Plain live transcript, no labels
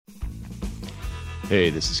Hey,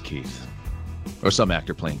 this is Keith. Or some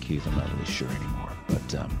actor playing Keith, I'm not really sure anymore.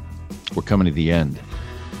 But we're coming to the end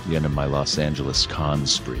of my Los Angeles con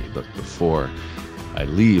spree. But before I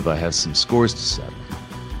leave, I have some scores to settle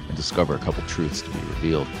and discover a couple truths to be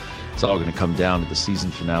revealed. It's all going to come down to the season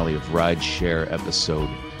finale of Rideshare Episode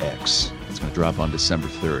X. It's going to drop on December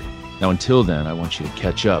 3rd. Now, until then, I want you to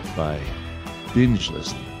catch up by binge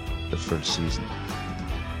listening the first season.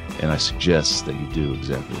 And I suggest that you do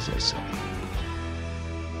exactly as I say,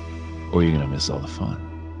 or you're going to miss all the fun.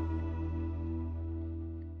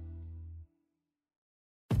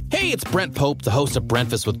 Hey, it's Brent Pope, the host of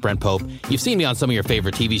Breakfast with Brent Pope. You've seen me on some of your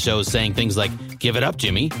favorite TV shows saying things like, "Give it up,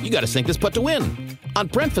 Jimmy. You got to sink this putt to win." On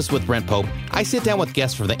Breakfast with Brent Pope, I sit down with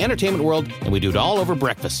guests from the entertainment world, and we do it all over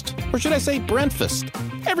breakfast. Or should I say Brentfast?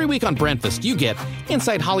 Every week on Brentfast, you get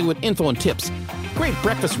inside Hollywood info and tips, great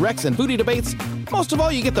breakfast recs and foodie debates. Most of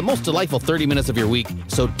all, you get the most delightful 30 minutes of your week.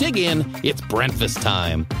 So dig in. It's Brentfast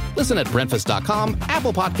time. Listen at Brentfast.com,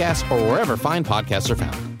 Apple Podcasts, or wherever fine podcasts are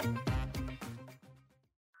found.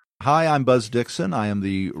 Hi, I'm Buzz Dixon. I am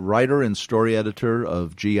the writer and story editor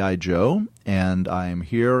of G.I. Joe, and I'm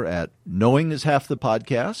here at Knowing is Half the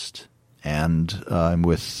Podcast, and I'm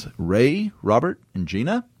with Ray, Robert, and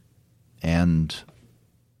Gina, and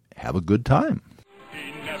have a good time.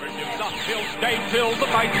 He never gives up, he'll stay till the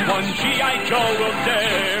fight's won. G.I. Joe will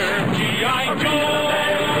dare. G.I. Joe.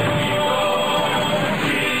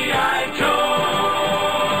 G.I. Joe.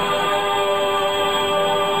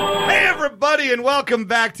 Hey, everybody, and welcome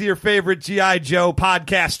back to your favorite G.I. Joe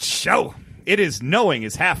podcast show. It is Knowing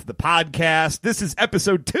is Half the Podcast. This is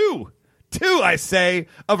episode 2, I say,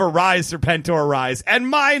 of Arise, Serpentor, Arise. And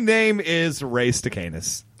my name is Ray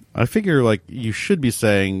Stacanis. I figure, you should be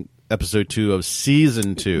saying episode 2 of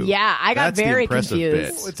season 2. Yeah, I got That's very the impressive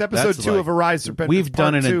confused. bit. It's episode 2 of Arise, Serpentor. We've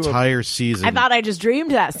done an part 2 entire season. I thought I just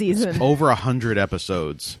dreamed that season. Over 100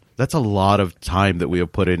 episodes. That's a lot of time that we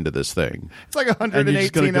have put into this thing. It's like And 118 you're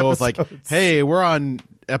just going to go episodes. with hey, we're on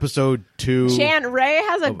episode 2. Shan, Ray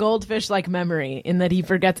has a goldfish-like memory in that he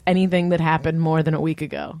forgets anything that happened more than a week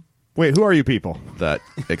ago. Wait, who are you people? That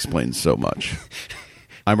explains so much.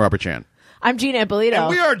 I'm Robert Chan. I'm Gina Ippolito. And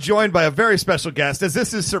we are joined by a very special guest, as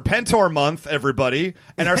this is Serpentor month, everybody.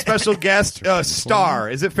 And our special guest, star.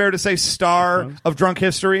 Is it fair to say star of Drunk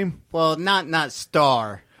History? Well, not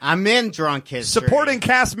star. I'm in Drunk History. Supporting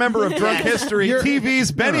cast member of Drunk History,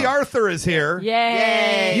 TV's Benny Arthur is here.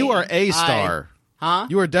 Yay. You are a star. Huh?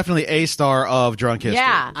 You are definitely a star of Drunk History.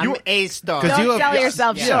 Yeah. I'm a star. Because Don't you have- sell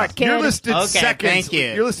yourself short, kid. You're listed Okay, second. thank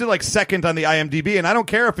you. You're listed like second on the IMDb, and I don't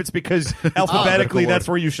care if it's because alphabetically that's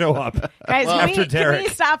where you show up. Guys, after can Derek. we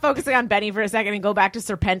stop focusing on Benny for a second and go back to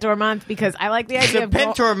Serpentor month? Because I like the idea of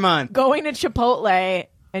Serpentor month. going to Chipotle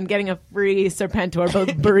and getting a free Serpentor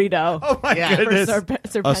burrito. Oh my Yeah. goodness! For A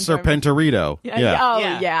Serpentor. Serpentorito. Yeah. Oh,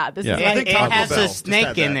 Yeah. yeah. This Yeah. is I like think It Taco has Bell a just snake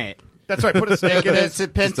had in that. it. That's right. Put a snake in The it.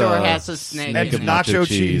 Serpentor has a snake And in it. nacho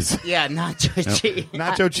cheese. Yeah, nacho cheese.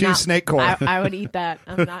 Nacho cheese No, snake core. I would eat that.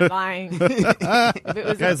 I'm not lying. If it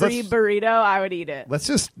was Guys, a free burrito, I would eat it. Let's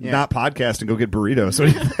just not podcast and go get burritos.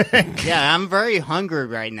 What do you think? Yeah, I'm very hungry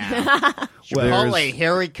right now. Chipotle,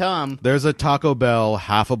 here we come. There's a Taco Bell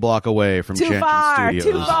half a block away from Too Chanton far. Studios.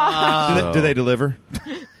 Too far. Do they deliver?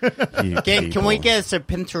 You Can we people. get a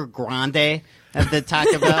Serpentor Grande at the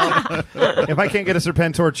Taco Bell? If I can't get a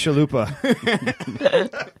Serpentor chalupa.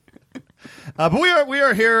 But we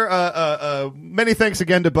are here. Many thanks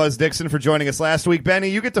again to Buzz Dixon for joining us last week. Benny,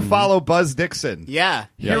 you get to follow Buzz Dixon. Yeah.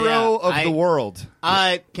 Hero of I- the world.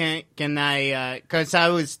 Can I, because I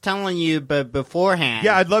was telling you beforehand.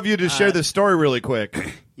 Yeah, I'd love you to share this story really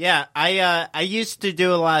quick. Yeah, I used to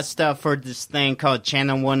do a lot of stuff for this thing called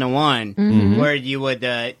Channel 101, where you would, do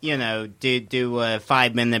a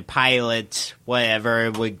 5-minute pilot, whatever,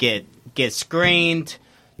 it would get screened,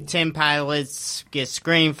 10 pilots get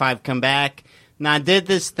screened, 5 come back. Now I did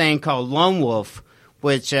this thing called Lone Wolf,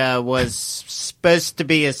 which was supposed to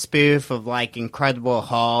be a spoof of like Incredible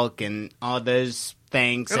Hulk and all those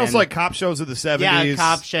things. And also like cop shows of the 70s. Yeah,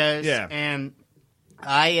 cop shows. Yeah. And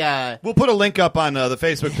We'll put a link up on the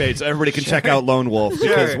Facebook page so everybody can check out Lone Wolf,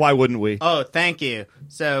 because why wouldn't we? Oh, thank you.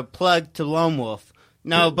 So, plug to Lone Wolf.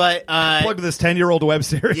 No, but Plug to this 10-year-old web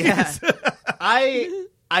series. yeah,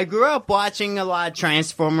 I grew up watching a lot of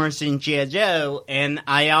Transformers and G.I. Joe, and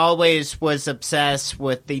I always was obsessed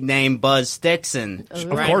with the name Buzz Dixon. Of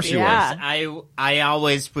course you Yeah. I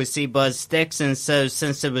always would see Buzz Dixon, so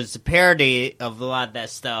since it was a parody of a lot of that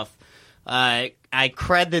stuff, I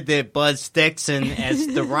credited Buzz Dixon as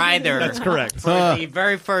the writer. That's correct. For the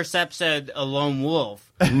very first episode of Lone Wolf.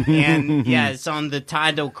 And, yeah, it's on the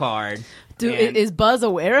title card. Dude, And- is Buzz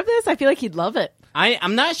aware of this? I feel like he'd love it.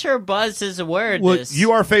 I'm not sure Buzz is aware of Well, this.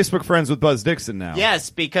 you are Facebook friends with Buzz Dixon now. Yes,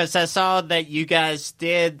 because I saw that you guys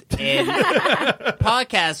did a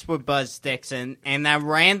podcast with Buzz Dixon, and I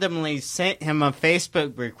randomly sent him a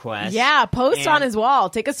Facebook request. Yeah, post And- on his wall.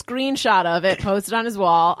 Take a screenshot of it. Post it on his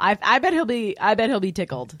wall. I bet he'll be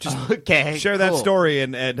tickled. Okay. Share that cool. story,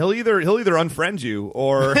 and he'll either unfriend you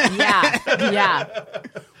or Yeah.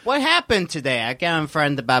 What happened today? I got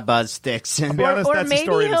unfriended by Buzz Dixon. be honest, that's the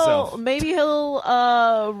story in itself. Maybe he'll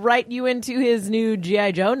write you into his new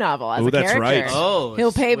G.I. Joe novel as Ooh, a that's character. right. Oh,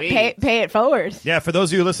 he'll pay sweet. it forward. Yeah, for those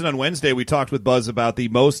of you who listened on Wednesday, we talked with Buzz about the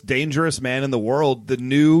most dangerous man in the world, the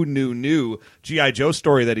new G.I. Joe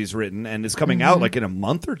story that he's written, and it's coming out like in a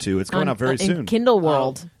month or two. It's coming out very in soon. Kindle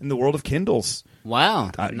World. In the world of Kindles. Wow.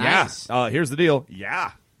 Nice. Yeah. Here's the deal.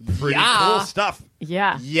 Yeah. Pretty Yeah. cool stuff.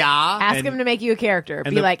 Yeah. Yeah. Ask And- him to make you a character. and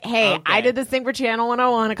Be the- like, hey, Okay. I did this thing for Channel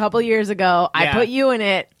 101 a couple years ago. I Yeah. put you in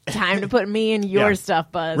it. Time to put me in your Yeah.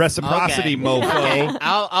 stuff, Buzz. Reciprocity, Okay. mofo. Okay.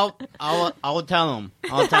 I'll tell him.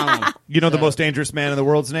 I'll tell him. You know the most dangerous man in the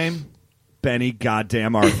world's name? Benny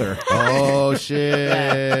goddamn Arthur. Oh shit,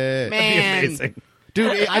 That'd be Man. amazing.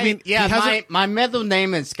 dude! I mean, yeah, he hasn't. my middle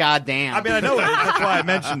name is Goddamn. I mean, I know it. That's why I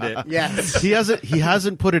mentioned it. yes. He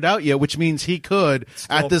hasn't put it out yet, which means he could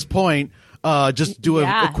at this point just do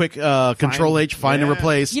Yeah. a quick Control H, find and Yeah.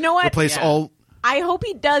 replace. You know what? Replace Yeah. all. I hope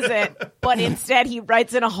he does it, but instead he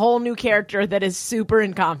writes in a whole new character that is super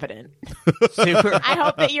incompetent. Super. I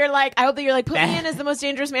hope that you're like, put me in as the most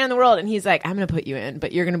dangerous man in the world, and he's like, I'm going to put you in,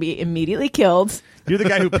 but you're going to be immediately killed. You're the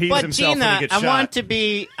guy who pees But himself when Gina, he gets I shot. want to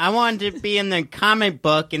be in the comic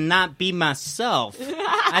book and not be myself.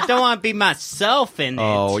 I don't want to be myself in it.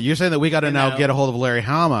 Oh, you're saying that we got to now know. get a hold of Larry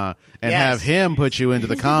Hama and Yes. have him put you into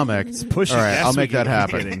the comic. pushing. All right, Yes, I'll we make can that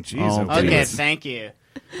happen. kidding. Jeez, Oh, oh, Okay, geez. thank you.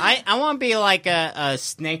 I want to be like a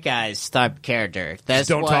Snake Eyes type character. That's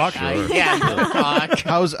Don't what talk? I- yeah, don't talk.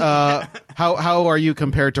 How's how are you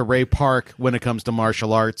compared to Ray Park when it comes to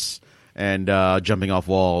martial arts and jumping off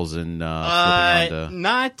walls and flipping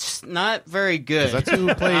onto? Not very good. 'Cause that's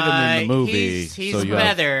who played him in the movie, He's so you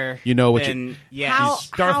have- better. you know what than, yes.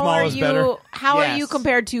 Darth Maul are is you? better. How are Yes. you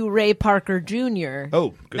compared to Ray Parker Jr.?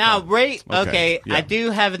 Oh, good Now, call. Ray, Okay, okay, yeah. I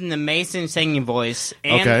do have an amazing singing voice,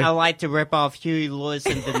 and Okay. I like to rip off Huey Lewis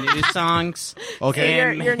in the new songs. Okay.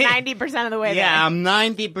 And- You're 90% of the way yeah, there. I'm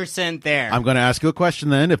 90% there. I'm going to ask you a question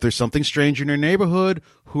then. If there's something strange in your neighborhood,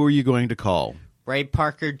 who are you going to call? Ray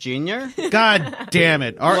Parker Jr. God damn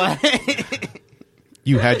it! All right.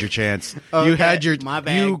 You had your chance. You Okay, had your. my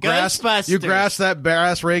bad. You grasped Ghostbusters. that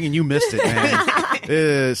brass ring and you missed it,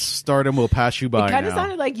 man. Stardom will pass you by Kind of now.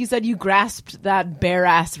 sounded like you said you grasped that bare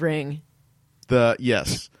ass ring.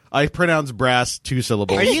 Yes, I pronounce brass 2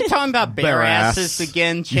 syllables. Are you talking about bare Bare ass. asses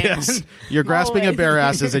again, Chan? Yes, you're grasping at bare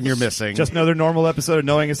asses and you're missing. Just another normal episode of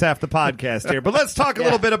Knowing Is Half the Podcast here. But let's talk a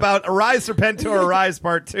little bit about Arise Serpentor Arise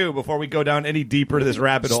Part 2 before we go down any deeper to this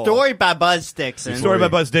rabbit hole. Story by Buzz Dixon. Story by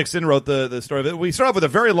Buzz Dixon wrote the story. We start off with a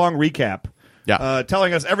very long recap. Yeah.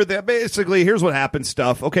 Telling us everything. Basically, here's what happened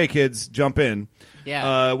stuff. Okay, kids, jump in.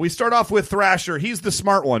 Yeah. We start off with Thrasher. He's the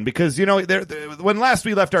smart one because, you know, when last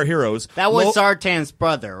we left our heroes. That was Zartan's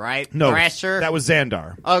brother, right? No, Thrasher? that was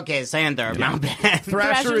Xandar. Okay, Xandar, my bad. Thrasher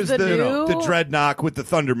Thrasher's is the the new- Dreadnought with the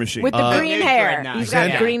Thunder Machine. With the green New hair. Dreadnought. He's got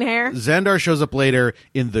Yeah. green hair. Xandar shows up later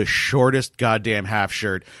in the shortest goddamn half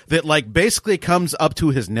shirt that like basically comes up to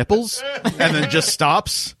his nipples and then just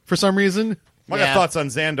stops for some reason. I got Yeah. thoughts on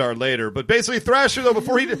Xandar later, but basically Thrasher, though,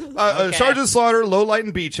 before he Sergeant Slaughter, Lowlight,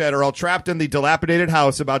 and Beachhead are all trapped in the dilapidated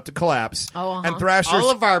house about to collapse. Oh, uh-huh. And Thrasher, All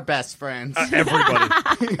of our best friends. everybody,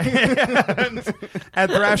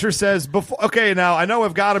 and Thrasher says, "Okay, now I know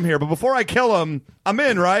I've got him here, but before I kill him, I'm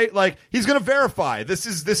in, right? Like he's going to verify this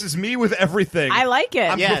is me with everything. I like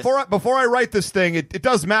it. Yes. Before I write this thing, it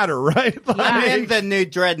does matter, right? I'm Like, in the new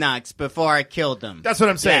Dreadnoughts before I killed them. that's what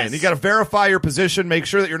I'm saying. Yes. You got to verify your position, make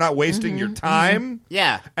sure that you're not wasting your time.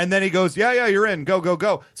 Yeah. And then he goes, yeah, you're in. Go, go,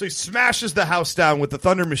 go. So he smashes the house down with the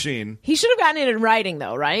Thunder Machine. He should have gotten it in writing,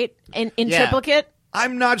 though, right? In Yeah. triplicate.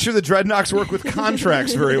 I'm not sure the Dreadnoughts work with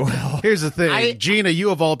contracts very well. Here's the thing, I- Gina, you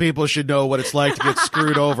of all people should know what it's like to get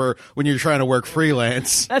screwed over when you're trying to work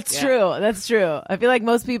freelance. That's Yeah. true. That's true. I feel like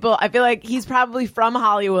most people, I feel like he's probably from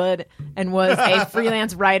Hollywood and was a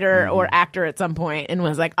freelance writer or actor at some point and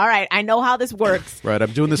was like, all right, I know how this works. Right,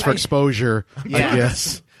 I'm doing this for exposure, I Yeah.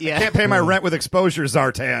 guess. Yeah. Can't pay my rent with exposure,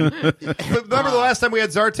 Zartan. But remember the last time we had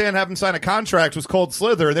Zartan have him sign a contract was Cold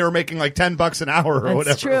Slither, and they were making like $10 an hour or whatever.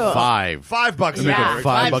 That's true. $5 an Yeah. hour.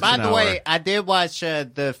 $5 By an the hour. way, I did watch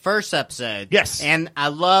the first episode. Yes. And I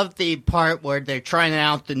love the part where they're trying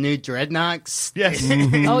out the new Dreadnoks. Yes.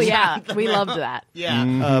 Oh yeah, we loved that.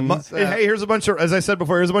 Yeah. Hey, here's a bunch of, as I said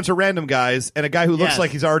before, here's a bunch of random guys and a guy who looks Yes.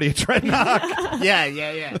 like he's already a Dreadnought.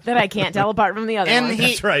 Yeah. That I can't tell apart from the other And one. he-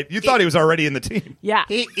 That's right. You thought he was already in the team. Yeah.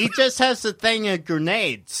 He just has a thing of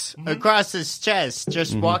grenades across his chest,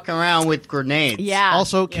 just walking around with grenades. Yeah.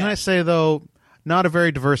 Also, can I say though, not a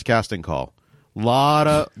very diverse casting call. Lot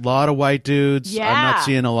of white dudes. I'm Yeah. not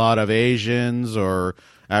seeing a lot of Asians or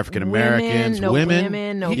African Americans. no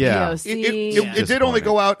women, no Yeah. POC. It did only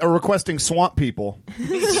go out requesting swamp people.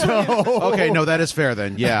 Okay, no, that is fair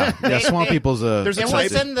then. Yeah, Swamp People's a. There's a It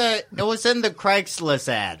type. was in the Craigslist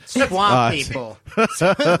ad. Swamp people.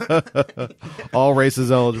 all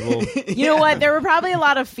races eligible. You know what? There were probably a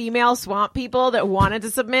lot of female swamp people that wanted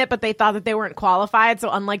to submit, but they thought that they weren't qualified. So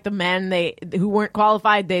unlike the men, who weren't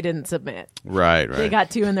qualified, they didn't submit. Right. They got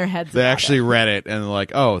two in their heads. They about actually it. read it and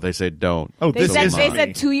like, oh, they say don't. Oh, They this said is they me.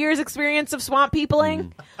 said 2 years experience of swamp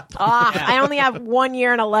peopling. I only have 1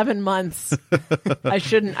 year and 11 months. I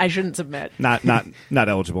shouldn't submit. Not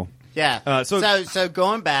eligible. Yeah. So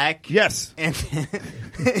going back. Yes. And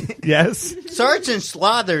Yes. Sergeant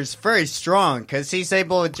Slaughter's very strong because he's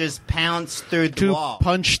able to just pounce through the To wall.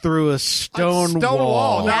 punch through a stone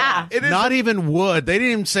wall. Yeah. It is Not even wood. They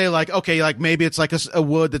didn't even say like, okay, like maybe it's like a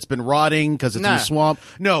wood that's been rotting because it's in No. a swamp.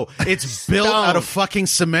 No, it's built Stone. out of fucking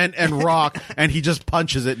cement and rock, and he just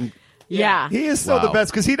punches it. And Yeah. He is so Wow. the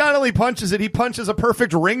best because he not only punches it, he punches a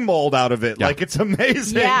perfect ring mold out of it. Yeah. Like it's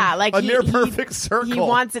amazing. Yeah, like a he- near he- perfect circle. He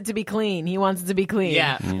wants it to be clean. He wants it to be clean.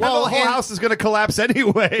 Yeah. And the whole and- house is going to collapse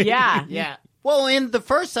anyway. Yeah. Yeah. Well, in the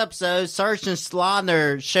first episode, Sergeant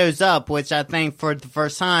Slaughter shows up, which I think for the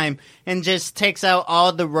first time, and just takes out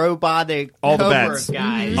all the robotic All the Cobra bats.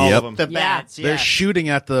 guys. All Yep. of them. The bats, yeah. they're shooting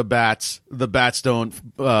at the bats. The bats don't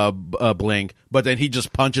blink, but then he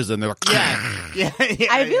just punches and they're like, yeah.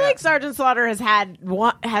 I feel like Sergeant Slaughter has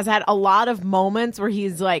had a lot of moments where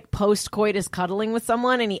he's like post coitus cuddling with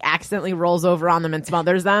someone and he accidentally rolls over on them and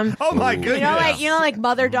smothers them. Oh my goodness. You know, like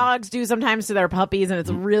mother dogs do sometimes to their puppies, and it's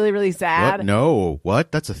really, really sad. what? No,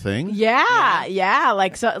 what? That's a thing? Yeah.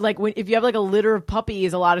 Like if you have like a litter of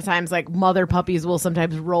puppies, a lot of times like mother puppies will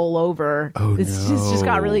sometimes roll over. Oh, This just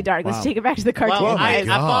got really dark. Let's take it back to the cartoon. Well, I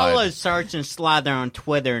God. follow Sergeant Slaughter on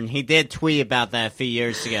Twitter, and he did tweet about that a few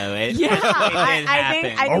years ago. It Yeah, did I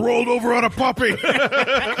happen. think rolled over on a puppy,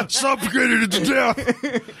 suffocated it to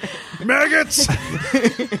death. Maggots.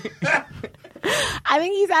 I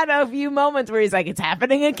think he's had a few moments where he's like, "It's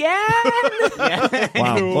happening again."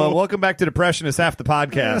 Wow. Well, welcome back to Depression is Half the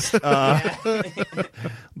Podcast.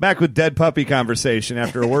 Back with Dead Puppy Conversation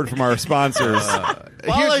after a word from our sponsors.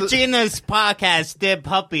 Follow Gina's podcast, Dead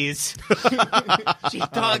Puppies. She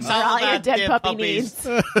talks all all your about dead puppy puppies.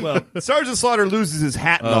 needs. Well, Sergeant Slaughter loses his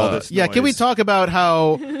hat and all this Yeah, can we noise. talk about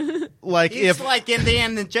how, like, It's if like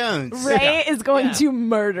Indiana Jones. Ray is going to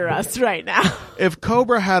murder us right now. if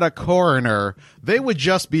Cobra had a coroner, they would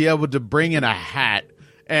just be able to bring in a hat.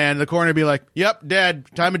 And the coroner would be like, "Yep, dead.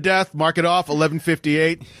 Time of death. Mark it off.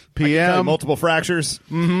 11:58 p.m." multiple fractures.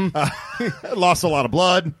 Mm-hmm. Lost a lot of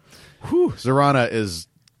blood. Zorana is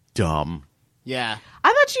dumb. Yeah. I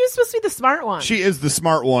thought she was supposed to be the smart one. She is the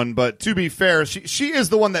smart one, but to be fair, she is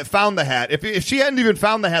the one that found the hat. If she hadn't even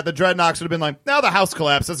found the hat, the Dreadnoks would have been like, "Now the house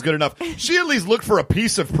collapsed. That's good enough." She at least looked for a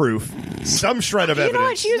piece of proof, some shred of You evidence. know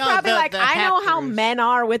what? She was No, probably the- like, the I know hat how proofs. men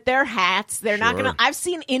are with their hats. They're not Sure. gonna. I've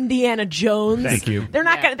seen Indiana Jones. Thank you. They're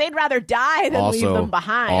not Yeah. gonna. They'd rather die than leave them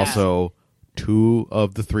behind. Also, 2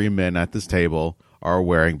 of the 3 men at this table are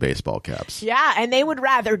wearing baseball caps. Yeah, and they would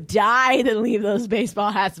rather die than leave those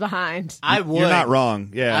baseball hats behind. I would. You're not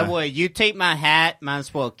wrong. Yeah, I would. You take my hat, might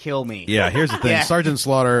as well kill me. Yeah, here's the thing. Yeah. Sergeant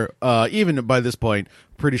Slaughter, even by this point,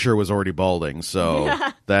 pretty sure was already balding. So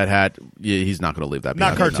that hat, he's not going to leave that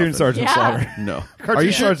Not behind. cartoon Nothing. Sergeant Yeah. Slaughter. No. Cartoon Are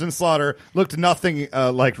you sure? Sergeant Slaughter looked nothing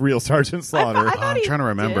like real Sergeant Slaughter. I thought I'm he trying to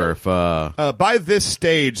remember did. if By this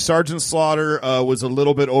stage, Sergeant Slaughter was a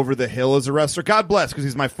little bit over the hill as a wrestler. God bless, because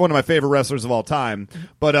he's one of my favorite wrestlers of all time.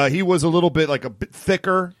 But he was a little bit like a bit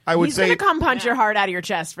thicker, I would He's say. gonna come punch your heart out of your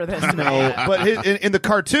chest for this. No, but in the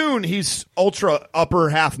cartoon, he's ultra upper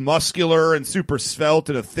half muscular and super svelte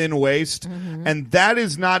and a thin waist. And that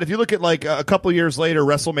is not, if you look at like a couple years later,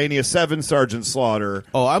 WrestleMania 7 Sergeant Slaughter.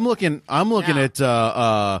 I'm looking Yeah. at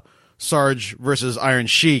Sarge versus Iron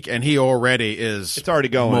Sheik, and he already is. It's already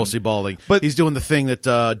going. mostly balding. But- he's doing the thing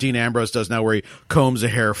that Dean Ambrose does now, where he combs the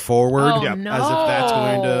hair forward, Oh, Yeah. no. as if that's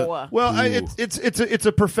going to. Well, it's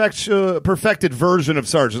a perfected version of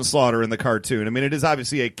Sergeant Slaughter in the cartoon. I mean, it is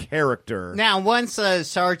obviously a character. Now, once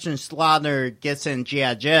Sergeant Slaughter gets in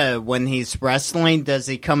G.I. Joe, when he's wrestling, does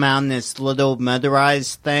he come out in this little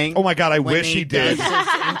motorized thing? Oh my God, I when wish he did. does his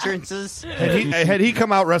entrances? Had he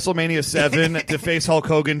come out WrestleMania 7 to face Hulk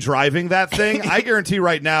Hogan driving that thing, I guarantee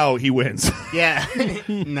right now he wins. Yeah.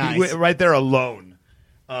 Nice. Right there alone.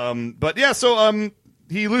 But yeah, so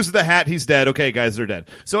he loses the hat. He's dead. Okay, guys, they're dead.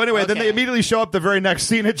 So anyway, then they Okay. immediately show up the very next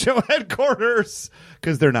scene at Joe headquarters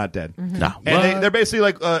because they're not dead. No. And they're basically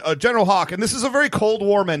like General Hawk. And this is a very Cold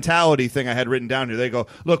War mentality thing I had written down here. They go,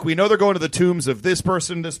 look, we know they're going to the tombs of this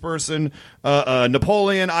person,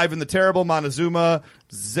 Napoleon, Ivan the Terrible, Montezuma,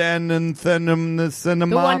 Xenophanem,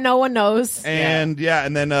 The one no one knows. and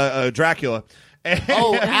and then Dracula.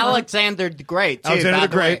 Oh, Alexander the Great, too. Alexander by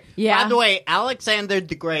the Great. way. Yeah. By the way, Alexander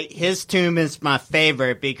the Great, his tomb is my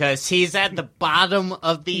favorite because he's at the bottom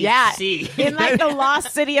of the Yeah, sea. in like the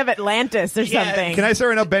lost city of Atlantis or Yeah. something. Can I say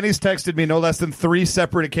right now, Benny's texted me no less than 3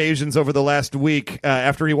 separate occasions over the last week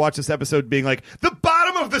after he watched this episode being like, the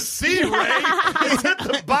bottom of the sea, Ray! It's at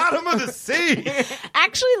the bottom of the sea!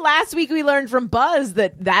 Actually, last week we learned from Buzz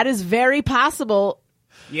that is very possible.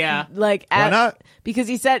 Yeah. Like, Why not? Because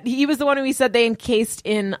he was the one who said they encased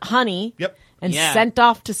in honey. Yep. And Yeah. sent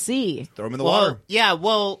off to sea. Throw him in the Well, water. yeah,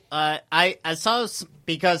 I saw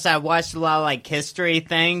because I watched a lot of like history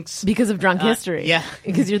things. Because of Drunk History. yeah.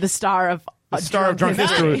 Because you're the star of star of Drunk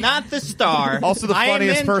History. Not the star. Also the I am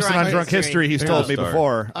funniest in person on Drunk History he's told me Star.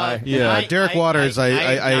 before. Yeah, Derek Waters.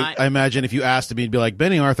 I I imagine if you asked him, he'd be like,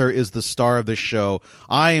 "Benny Arthur is the star of this show.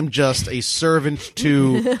 I am just a servant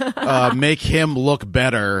to make him look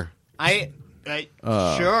better."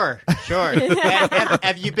 Sure.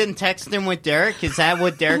 Have you been texting with Derek? Is that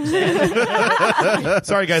what Derek said?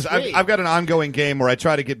 Sorry, guys. Sweet. I've got an ongoing game where I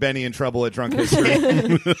try to get Benny in trouble at Drunk History.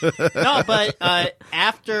 No, but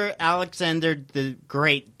after Alexander the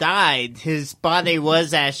Great died, his body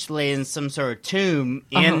was actually in some sort of tomb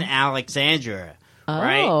in Alexandria,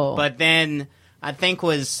 right? Oh. But then I think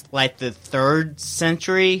was like the 3rd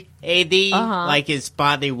century AD, like his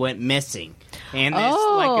body went missing. And it's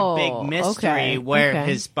like a big mystery okay, where okay.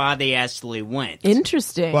 his body actually went.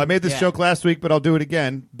 Interesting. Well, I made this joke last week, but I'll do it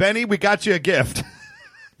again. Benny, we got you a gift.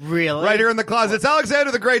 Really? Right here in the closet. It's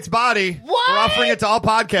Alexander the Great's body. What? We're offering it to all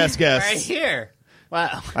podcast guests. Right here.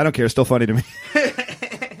 Wow. I don't care. It's still funny to me.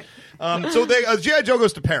 So G.I. Joe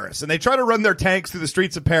goes to Paris, and they try to run their tanks through the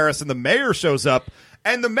streets of Paris, and the mayor shows up,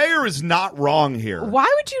 and the mayor is not wrong here.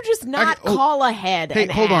 Why would you just not Okay, oh, call ahead? Hey,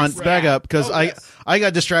 and hold on, ask? back up, because I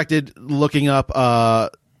got distracted looking up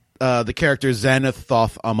the character Xanath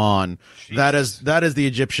Thoth Amon. That is the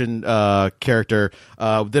Egyptian character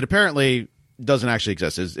that apparently doesn't actually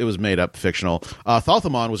exist. It was made up, fictional. Thoth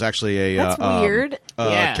Amon was actually a That's weird.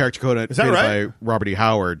 Yeah. character created that right? by Robert E.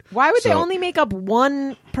 Howard. Why would they So, only make up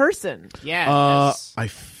one person? Yeah.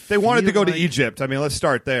 They wanted to go to like- Egypt. I mean, let's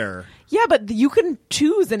start there. Yeah, but you can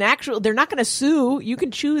choose an actual. They're not going to sue. You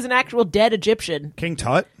can choose an actual dead Egyptian. King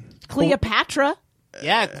Tut? Cleopatra.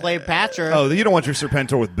 Yeah, Cleopatra. Oh, you don't want your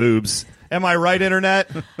Serpentor with boobs. Am I right, Internet?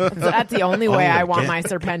 That's the only way I want my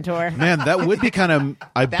Serpentor. Man, that would be kind of.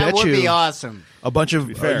 I that bet would you be awesome. a bunch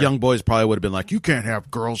of fair. young boys probably would have been like, "You can't have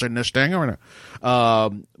girls in this thing."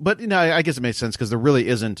 But I guess it makes sense because there really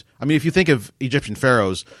isn't. I mean, if you think of Egyptian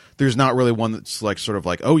pharaohs, there's not really one that's like sort of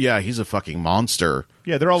like, "Oh yeah, he's a fucking monster."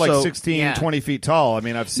 Yeah, they're all like So- 16, Yeah. 20 feet tall. I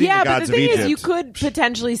mean, I've seen Yeah, the but gods the thing of Egypt. is, you could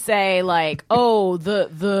potentially say like, "Oh,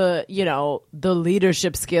 the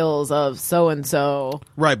leadership skills of so and so."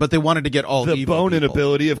 Right, but they wanted to get all the evil bone and people,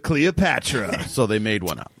 ability of Cleopatra. so they made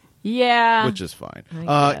one up, Yeah, which is fine.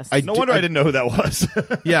 I guess. No wonder I didn't know who that was.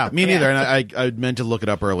 Yeah, me neither. And I meant to look it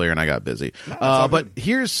up earlier, and I got busy. But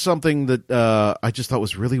here's something that I just thought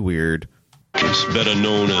was really weird. Is better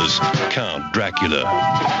known as Count Dracula.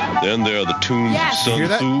 Then there are the tombs Yes. of Sun Hear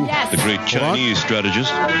that? Tzu, Yes. the great Chinese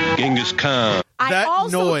strategist, Genghis Khan. I that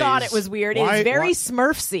also noise- thought it was weird. Why- It's very why-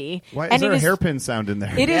 Smurfsy. Why is and there it a is- hairpin sound in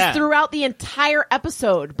there? It is Yeah. throughout the entire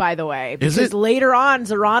episode, by the way. Is Because it? later on,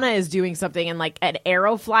 Zorana is doing something, and like an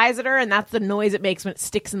arrow flies at her, and that's the noise it makes when it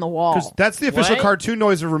sticks in the wall. That's the official What? cartoon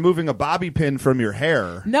noise of removing a bobby pin from your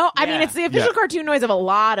hair. No, I mean Yeah. it's the official Yeah. cartoon noise of a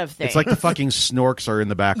lot of things. It's like the fucking snorks are in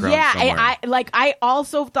the background. yeah, somewhere. I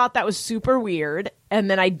also thought that was super weird, and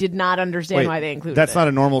then I did not understand Wait, why they included that's it. not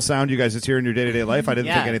a normal sound you guys just hear in your day-to-day life? I didn't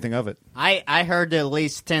Yeah. think anything of it. I heard at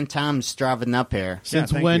least 10 times driving up here.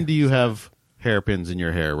 Since thank when you. do you have hairpins in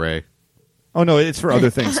your hair, Ray? Oh, no, it's for other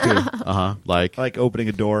things, too. Like like opening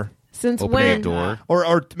a door. Since Opening when? a door.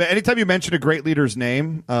 Or anytime you mention a great leader's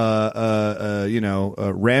name,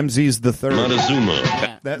 Ramses the Third.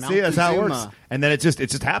 Montezuma. That's how it works. And then it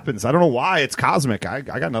just happens. I don't know why. It's cosmic. I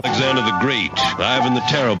got nothing. Alexander the Great. Ivan the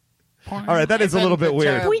Terrible. All right, that is a little bit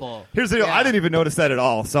weird. Terrible. Here's the deal. I didn't even notice that at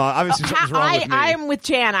all. So obviously something's wrong with me. I'm with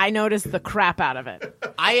Chan. I noticed the crap out of it.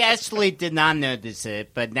 I actually did not notice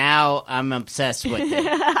it, but now I'm obsessed with it.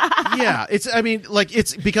 Yeah,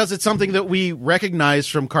 it's because it's something that we recognize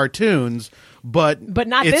from cartoons, but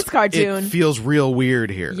not this cartoon. It feels real weird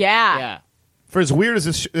here. Yeah. Yeah. For as weird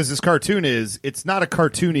as this cartoon is, it's not a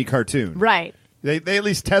cartoony cartoon. Right. They at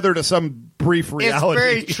least tether to some brief reality.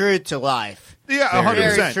 It's very true to life. Yeah, 100%.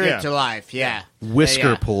 Very true yeah. to life, yeah.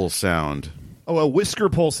 Whisker Yeah. pull sound. Oh, a whisker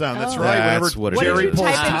pull sound. That's Oh. right. That's Whenever what it What Jerry did you is.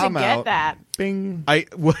 pulls type in Tom to get out, that? bing.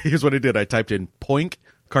 Here's what I did. I typed in poink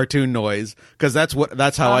cartoon noise because that's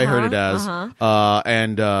how I heard it as.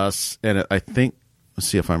 And I think, let's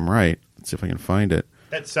see if I'm right. Let's see if I can find it.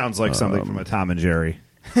 That sounds like something from a Tom and Jerry.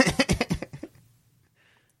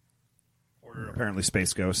 Or apparently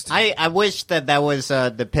Space Ghost. I wish that was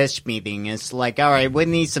the pitch meeting. It's like, all right, we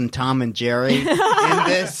need some Tom and Jerry in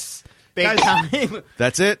this big time.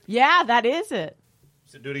 That's it. Yeah, that is it.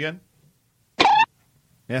 Do it again.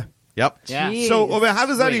 Yeah. Yep. Yeah. Jeez. So, how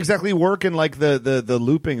does that Sweet. exactly work in like the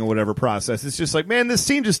looping or whatever process? It's just like, man, this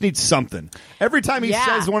scene just needs something. Every time he Yeah.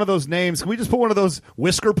 says one of those names, can we just put one of those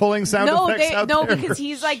whisker pulling sound effects out there? because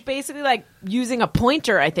he's like basically like using a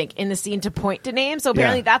pointer, I think, in the scene to point to names. So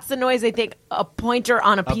apparently Yeah. that's the noise they think a pointer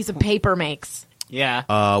on a piece of paper makes.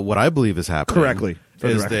 Yeah. What I believe is happening Correctly, for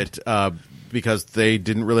the is record. that because they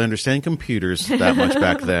didn't really understand computers that much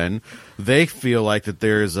back then, they feel like that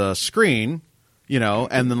there's a screen,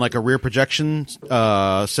 and then like a rear projection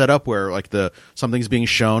set up where like something's being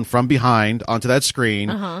shown from behind onto that screen,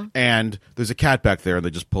 and there's a cat back there, and they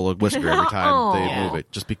just pull a whisker every time they Oh. move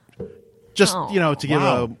it, to give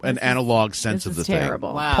Wow. an analog sense This of the is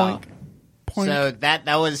terrible. Wow. So that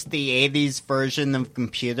was the 80s version of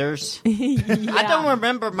computers? I don't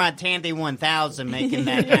remember my Tandy 1000 making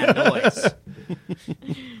that kind of noise.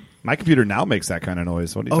 My computer now makes that kind of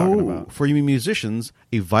noise. What are you thing. talking about? For you musicians,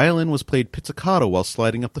 a violin was played pizzicato while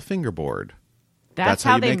sliding up the fingerboard. That's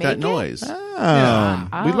how you they make that it? noise.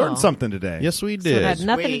 We learned something today. Yes, we So did. it had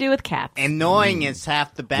nothing to Sweet. do with cats. Annoying is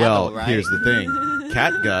half the battle, Well, right? here's the thing.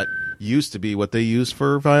 Catgut used to be what they used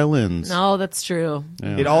for violins. No, that's true.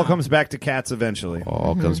 It all comes back to cats eventually.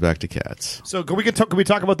 All comes back to cats. So can we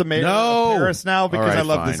talk about the mayor No. of Paris now? Because All right, I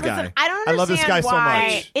love this fine. guy. Listen, I don't understand love this guy why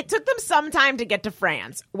so much. it took them some time to get to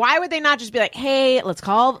France. Why would they not just be like, "Hey, let's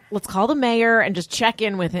call the mayor and just check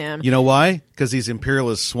in with him"? You know why? Because these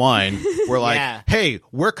imperialist swine were like, Yeah. hey,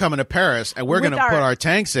 we're coming to Paris and we're With going to our- put our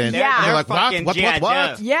tanks in. Yeah. And they're like, fucking what? G.I.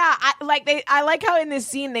 Joe. Yeah, I like how in this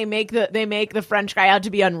scene they make the French guy out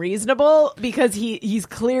to be unreasonable because he's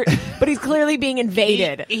clearly being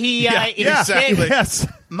invaded. He Yeah, exactly. Yes.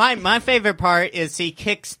 My favorite part is he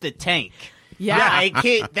kicks the tank. Yeah.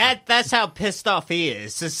 Like, that's how pissed off he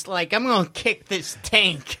is. It's like, I'm going to kick this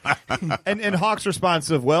tank. And Hawk's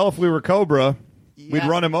response of, well, if we were Cobra, we'd Yeah.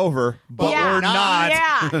 run him over, but Yeah. we're not.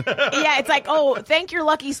 Yeah, yeah. It's like, oh, thank your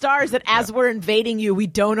lucky stars that as we're invading you, we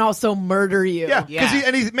don't also murder you. Yeah, Yeah.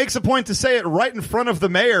 because he makes a point to say it right in front of the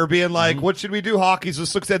mayor, being like, "What should we do?" Hawk, he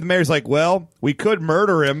just looks at the mayor's like, "Well, we could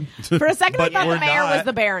murder him." For a second, I But thought we're the mayor not. was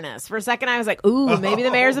the Baroness. For a second, I was like, ooh, maybe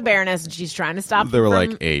the mayor's a Baroness, and she's trying to stop. There were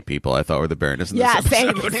from- like 8 people I thought were the Baroness in Yeah, this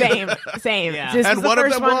episode. same. Yeah. This And was the one of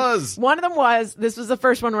first them was. One of them was. This was the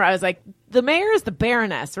first one where I was like, the mayor is the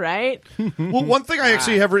Baroness, right? Well, one thing I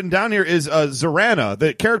actually have written down here is Zorana,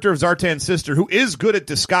 the character of Zartan's sister, who is good at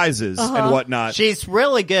disguises and whatnot. She's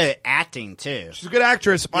really good at acting, too. She's a good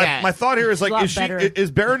actress. Yeah. My thought here is She's a like, lot better. is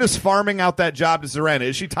Baroness farming out that job to Zorana?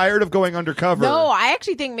 Is she tired of going undercover? No, I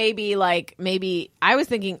actually think maybe I was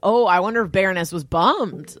thinking, oh, I wonder if Baroness was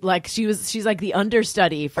bummed. Like she's like the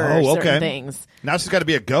understudy for certain things. Now she's got to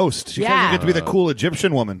be a ghost. She Yeah. can't even get to be the cool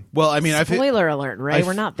Egyptian woman. Well, I mean, I feel, Spoiler alert, Ray,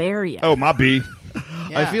 we're not there yet. Oh, my B.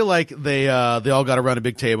 I feel like they all got around a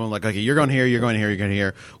big table and like, okay, you're going here, you're going here, you're going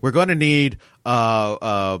here. We're going to need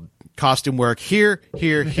costume work here,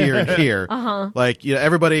 here, here, and here. Like,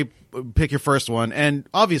 everybody pick your first one, and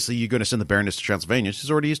obviously you're going to send the Baroness to Transylvania. She's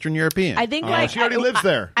already Eastern European. I think she already lives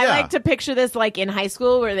there. I Yeah. like to picture this like in high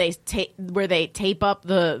school where they tape up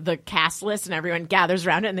the cast list and everyone gathers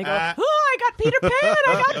around it and they go, "Oh, I got Peter Pan!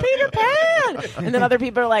 I got Peter Pan!" And then other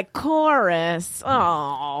people are like, "Chorus,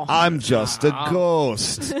 oh." I'm just a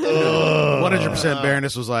ghost. 100%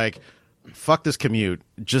 Baroness was like, fuck this commute.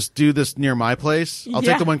 Just do this near my place. I'll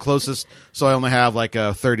Yeah. take the one closest, so I only have like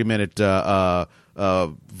a 30-minute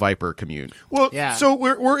Viper commute. Well, Yeah. so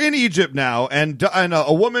we're in Egypt now, and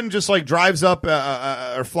a woman just like drives up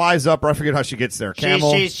or flies up, or I forget how she gets there.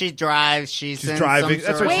 Camel. She drives. She's in driving. Some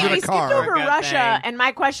That's sort right, of she's Wait, in a we car. skipped over Good Russia, thing. and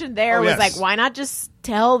my question there Oh, was yes. like, why not just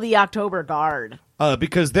tell the October Guard?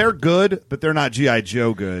 Because they're good, but they're not G.I.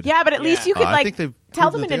 Joe good. Yeah, but at least you could I like think they've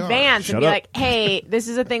tell proved them in that they are. advance Shut and be up. like, "Hey, this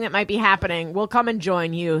is a thing that might be happening. We'll come and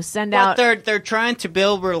join you. Send Well, out." they're trying to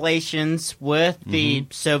build relations with the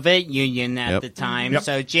Soviet Union at Yep. the time. Yep.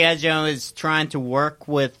 So G.I. Joe is trying to work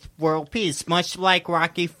with world peace, much like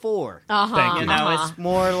Rocky IV. Uh-huh, You know, it's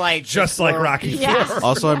more like Just like world Rocky peace. Yeah.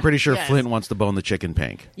 Also, I'm pretty sure Yes. Flint wants to bone the chicken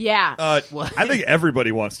pink. Yeah. I think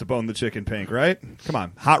everybody wants to bone the chicken pink, right? Come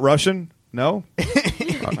on, hot Russian? No.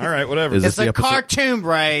 All right, whatever. Is It's the a episode- cartoon,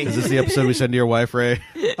 Ray. Is this the episode we send to your wife, Ray?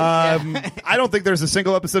 I don't think there's a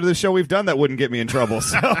single episode of the show we've done that wouldn't get me in trouble.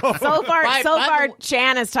 So. So far, By the-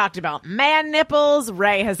 Chan has talked about man nipples.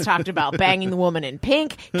 Ray has talked about banging the woman in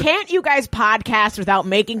pink. Can't you guys podcast without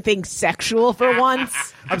making things sexual for once?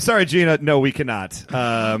 I'm sorry, Gina. No, we cannot.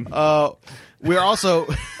 We're also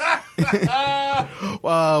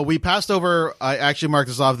we passed over. I actually marked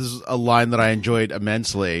this off. This is a line that I enjoyed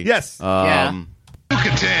immensely. Yes. Yucatan,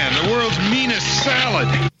 the world's meanest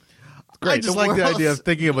salad. I just The like the world's- idea of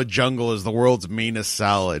thinking of a jungle as the world's meanest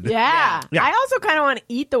salad. Yeah. Yeah. I also kind of want to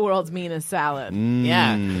eat the world's meanest salad.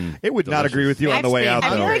 Yeah. It would not agree with you on the way out, I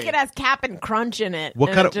feel though. like it has Cap'n Crunch in it. What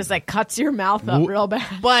and kind it of- just like cuts your mouth up real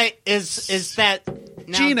bad. But is that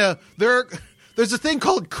now, Gina, there's a thing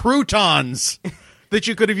called croutons that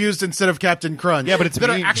you could have used instead of Captain Crunch. Yeah, but it's that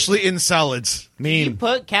mean. are actually in salads. you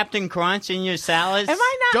put Captain Crunch in your salads? Am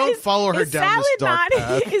I not? Don't follow her is down this salad dark not,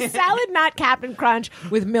 path. Is salad not Cap'n Crunch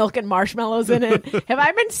with milk and marshmallows in it? Have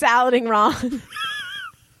I been salading wrong?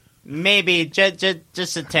 Maybe just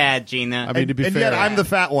a tad, Gina. I mean, to be and fair, yet I'm the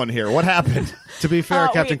fat one here. What happened? to be fair,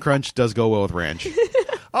 Oh, Captain wait. Crunch does go well with ranch.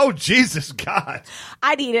 Oh, Jesus, God.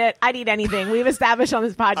 I'd eat it. I'd eat anything. We've established on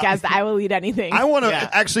this podcast that I will eat anything. I want to Yeah.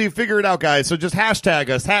 actually figure it out, guys. So just hashtag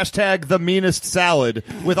us. Hashtag the meanest salad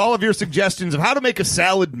with all of your suggestions of how to make a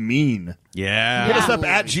salad mean. Yeah. Hit us Yeah. up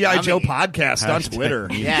at G.I. Joe Yummy. Podcast on Twitter.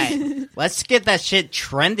 Yeah, let's get that shit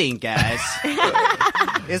trending, guys.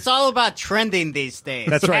 It's all about trending these days.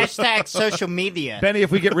 That's right. Hashtag social media. Benny,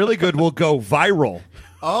 if we get really good, we'll go viral.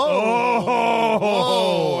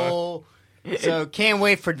 Oh. So can't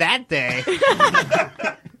wait for that day.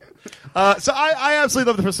 So I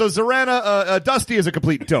absolutely love the so Zorana Dusty is a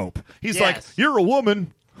complete dope. He's Yes. like, you're a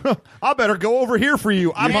woman. I better go over here for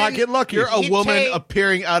you. I'm hot, get lucky. You're a He woman take-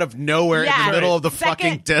 appearing out of nowhere in Yeah. the middle of the Second-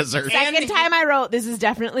 fucking desert. Second time I wrote, this is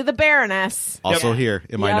definitely the Baroness. Also here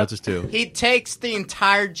in my Yep. notes too. He takes the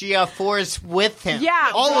entire GF force with him. Yeah,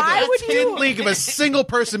 All of why it. would Didn't you? leave a single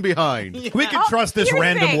person behind. we can Oh, trust this here's the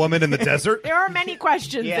random thing. woman in the desert. There are many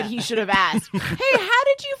questions Yeah. that he should have asked. Hey, how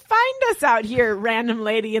did you find us out here, random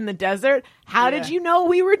lady in the desert? How did you know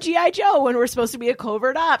we were G.I. Joe when we're supposed to be a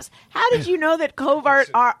covert ops? How did you know that Cobra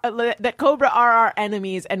are our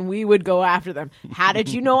enemies and we would go after them? How did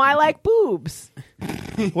you know I like boobs?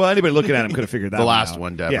 Well, anybody looking at him could have figured that The one last out.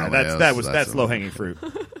 one, Yeah, definitely. that's low hanging fruit.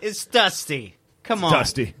 It's Dusty. Come on.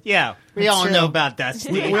 Dusty. Yeah, we all know about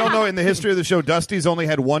Dusty. We all know in the history of the show, Dusty's only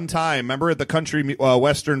had one time. Remember at the country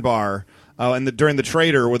western bar, during the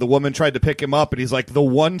Trader, where the woman tried to pick him up, and he's like, the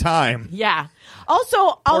one time. Yeah.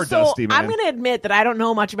 Also, Dusty, man. I'm going to admit that I don't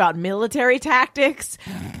know much about military tactics,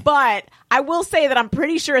 but I will say that I'm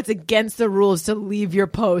pretty sure it's against the rules to leave your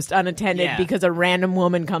post unattended Yeah. because a random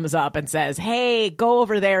woman comes up and says, "Hey, go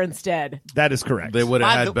over there instead." That is correct. They would have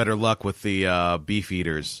By had the- better luck with the beef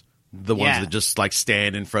eaters. The ones Yeah. that just like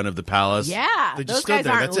stand in front of the palace. Yeah, They those just stood guys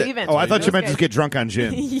there. aren't That's it. leaving. Oh, I thought you Those meant guys- just get drunk on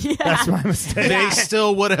gin. That's my mistake. They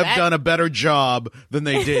still would have That- done a better job than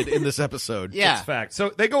they did in this episode. Yeah. It's fact.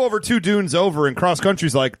 So they go over 2 dunes over, and cross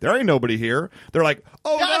country's like, there ain't nobody here. They're like,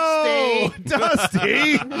 oh no,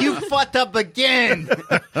 Dusty. You fucked up again.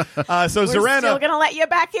 So We're still Zorana. going to let you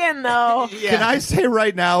back in, though. Can I say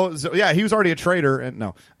right now? Yeah, he was already a traitor. And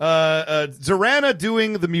no, Zorana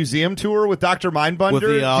doing the museum tour with Dr. Mindbender. With the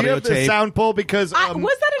Do you audio have the tape? sound pull? Because Was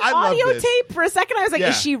that I an love audio this. tape? For a second, I was like, Yeah.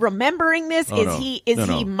 "Is she remembering this? Oh, is no. he No,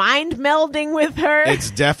 he no. mind melding with her?"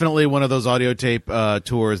 It's definitely one of those audio tape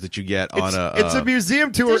tours that you get on It's a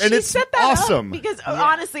museum tour, Does and she it's set that awesome. up? Because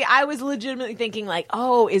honestly, I was legitimately thinking like,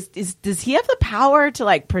 "Oh, does he have the power to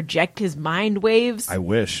like project his mind waves?" I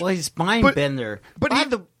wish. Well, he's Mindbender. but by he-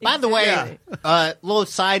 the way, Exactly. little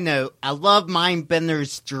side note, I love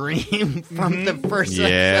Mindbender's dream from the first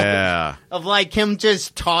Yeah. episode of like him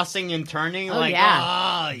just tossing tossing and turning. Oh, like,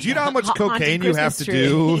 yeah. Do you know how much Haunted cocaine you have to Christmas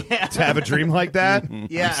do to have a dream like that?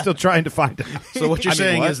 Yeah. I'm still trying to find out. So what you're I mean,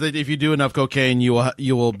 saying what? is that if you do enough cocaine, you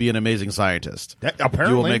will be an amazing scientist. Apparently.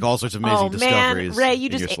 You will make all sorts of amazing Oh man, discoveries. Ray,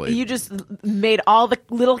 in your sleep. you just made all the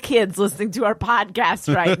little kids listening to our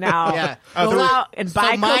podcast right now Yeah. go out and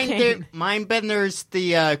buy cocaine. Mindbender's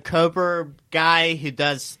the Cobra guy who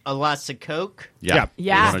does a lot of coke. Yeah.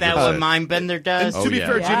 Yeah. Is that what Mindbender does? And to be yeah.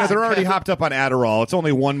 fair, Yeah. Gina, they're already hopped up on Adderall. It's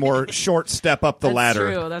only one more short step up the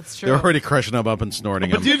ladder. That's true. They're already crushing them up and snorting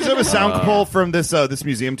But them. do you just have a sound pull from this this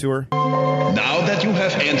museum tour? Now that you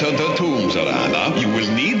have entered the tomb, Zarana, you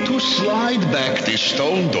will need to slide back the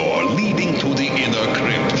stone door leading to the inner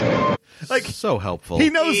crypt. Like, So helpful. he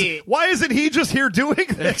knows. Why isn't he just here doing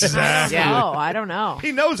this? Exactly. Oh, I don't know.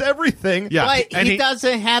 He knows everything. Yeah. But and he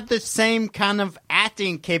doesn't have the same kind of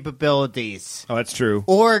acting capabilities Oh, that's true.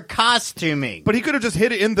 or costuming. But he could have just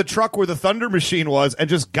hid it in the truck where the Thunder Machine was and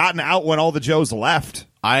just gotten out when all the Joes left.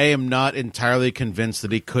 I am not entirely convinced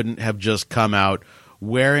that he couldn't have just come out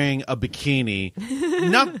wearing a bikini,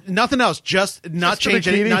 nothing else, just not Just a change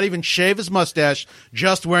any, bikini? not even shave his mustache,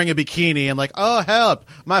 just wearing a bikini and like, oh help,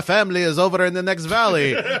 my family is over in the next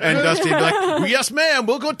valley, and Dusty would be like, yes ma'am,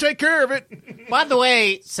 we'll go take care of it. By the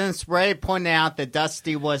way, since Ray pointed out that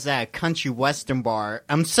Dusty was at a country western bar,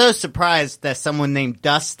 I'm so surprised that someone named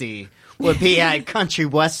Dusty would be at a country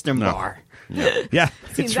western bar. Yeah.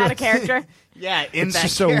 Seems out of character. Yeah, in It's that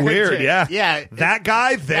just so character. weird. Yeah. Yeah. That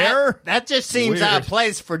guy there? That just seems Weird. out of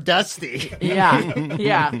place for Dusty. Yeah,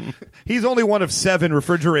 yeah. He's only one of 7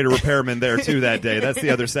 refrigerator repairmen there, too, that day. That's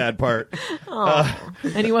the other sad part.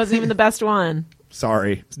 And he wasn't even the best one.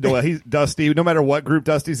 Sorry. No, he's Dusty. No matter what group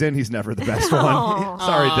Dusty's in, he's never the best one.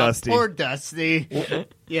 Sorry, Dusty. Poor Dusty.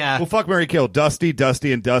 Yeah. Well, fuck, Mary kill. Dusty,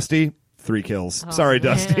 Dusty, and Dusty. 3 kills. Sorry,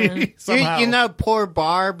 Dusty. man. Somehow. You know poor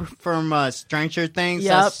Barb from Stranger Things?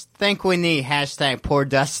 Yep. I think we need hashtag poor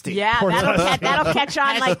Dusty. Yeah, that'll catch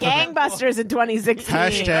on like gangbusters in 2016.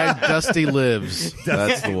 Hashtag Dusty lives.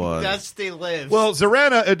 That's the one. Dusty lives. Well,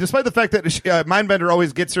 Zarana, despite the fact that Mindbender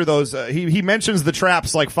always gets her those, he mentions the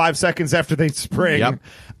traps like 5 seconds after they spring. Yep.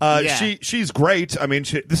 Yeah. She's great. I mean,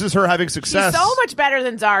 this is her having success. She's so much better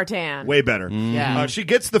than Zartan. Way better. Yeah. She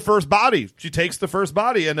gets the first body. She takes the first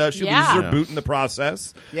body, and she Yeah. loses her boot in the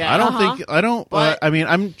process. yeah. I don't think I don't. But- I mean,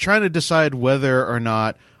 I'm trying to decide whether or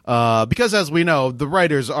not because, as we know, the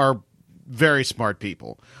writers are very smart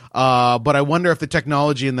people. But I wonder if the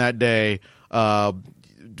technology in that day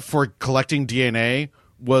for collecting DNA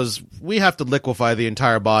was we have to liquefy the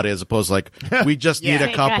entire body as opposed to like we just Yeah. need a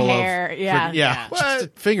Take a couple hair, of yeah. Yeah. just a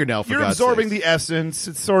fingernail. For You're God's absorbing sakes. the essence.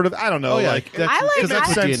 It's sort of, I don't know. Oh, yeah. Like, That's- I like 'cause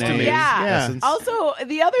that's that. what DNA is. Yeah. Essence. Also,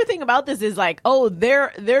 the other thing about this is like, oh,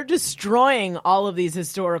 they're destroying all of these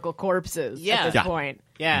historical corpses Yeah. at this Yeah. point.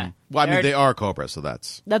 Yeah. Well, I mean, They're- they are Cobra, so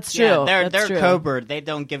that's That's true. Yeah, they're That's true. Cobra. They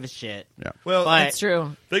don't give a shit. yeah. well, But- That's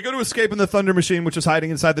true. they go to escape in the Thunder Machine, which is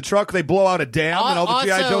hiding inside the truck. They blow out a dam, and all the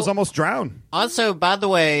G.I. Also- Joes almost drown. Also, by the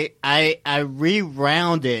way, I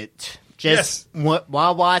rewound just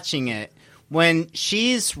while watching it. When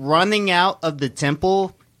she's running out of the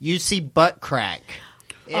temple, you see butt crack.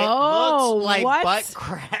 It Oh, looks like what? butt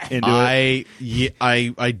crack. Into it.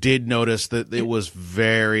 I did notice that it was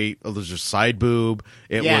very. It was a side boob.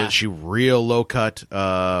 It Yeah. was she real low cut.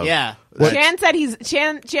 Yeah. Chan said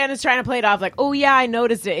Chan is trying to play it off like, oh yeah, I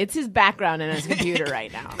noticed it. It's his background in his computer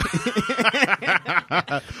right now.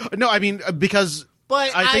 No, I mean because.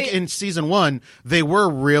 But I think in season 1 they were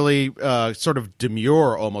really sort of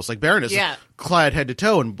demure, almost like Baroness, Yeah. clad head to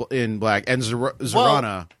toe in black, and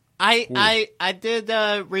Zarana. I did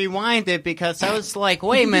rewind it because I was like,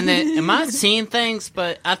 wait a minute, am I seeing things?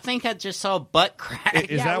 But I think I just saw butt crack.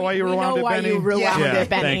 Is Yeah, that why you we rewound know it, why Benny? you rewound Yeah, it,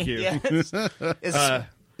 Benny. thank you. Yes. It's-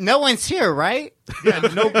 no one's here, right? Yeah,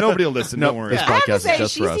 nobody will listen. Don't worry. This I have to podcast is say,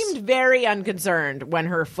 just she for us. seemed very unconcerned when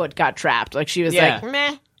her foot got trapped. Like she was Yeah. like,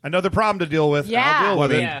 meh. Another problem to deal with. Yeah. I'll deal Well, I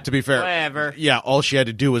with mean, it. to be fair, Whatever. yeah, all she had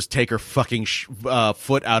to do was take her fucking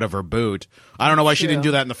foot out of her boot. I don't know why she didn't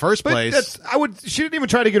do that in the first But place. she didn't even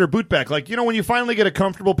try to get her boot back. Like, when you finally get a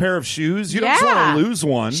comfortable pair of shoes, you don't just Yeah. want to lose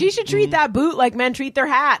one. She should treat that boot like men treat their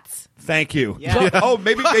hats. Thank you. Yeah. Oh,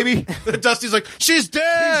 maybe. Dusty's like, she's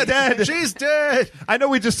dead. She's dead. She's dead. I know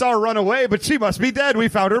we just saw her run away, but she must be dead. We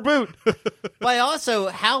found her boot. But also,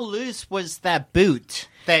 how loose was that boot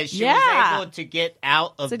that she Yeah. was able to get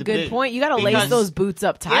out of That's a the good boot? point. You got to lace Because- those boots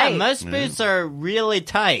up Yeah, tight. most boots are really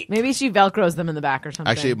tight. Maybe she velcros them in the back or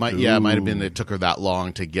something. Actually, it might have been that it took her that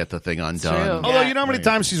long to get the thing undone. true. Although, you know how many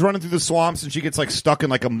times she's running through the swamps and she gets, like, stuck in,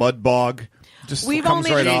 like, a mud bog? Just We've comes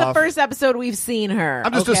only right in off. the first episode we've seen her.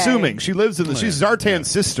 I'm just okay? assuming. She lives in she's Zartan's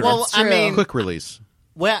sister. Well, I true. mean, Quick release.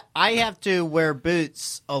 Well, I have to wear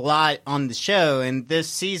boots a lot on the show, and this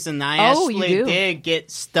season I Oh, you actually do? did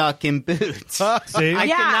get stuck in boots. See? I could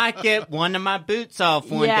Yeah. not get one of my boots off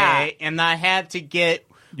one Yeah. day, and I had to get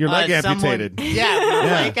Your leg someone- amputated. Yeah, my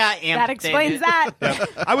leg got amputated. That explains that.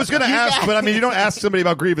 I was going to ask, but I mean, you don't ask somebody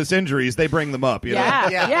about grievous injuries; they bring them up. You know?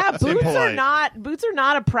 Yeah. Seem Boots polite. are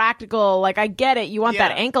not a practical. Like I get it, you want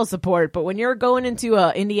that Yeah. ankle support, but when you're going into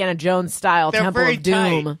a Indiana Jones style They're Temple very of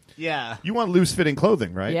Doom, tight. Yeah. You want loose-fitting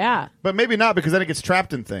clothing, right? Yeah. but maybe not because then it gets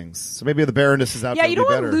trapped in things. So maybe the Baroness is out. yeah, there you to don't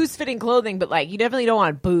be want better. loose fitting clothing, but like you definitely don't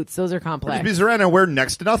want boots. Those are complex. Just be around and wear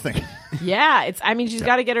next to nothing. Yeah, it's. I mean, she's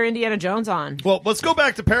got to get her Indiana Jones on. Well, let's go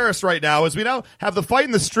back to Paris right now, as we now have the fight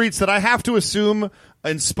in the streets that I have to assume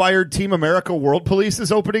inspired Team America World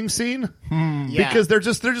Police's opening scene. Yeah. Because they're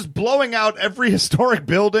just blowing out every historic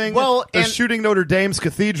building. Well, they're and- shooting Notre Dame's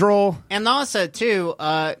cathedral. And also, too,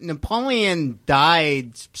 Napoleon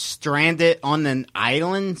died stranded on an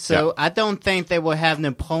island, so I don't think they will have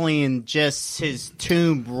Napoleon just his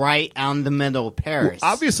tomb right out in the middle of Paris.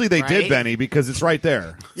 Obviously, they did, right? Benny, because it's right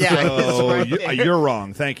there. Yeah, So, it's right there. you're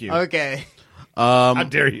wrong. Thank you. Okay. How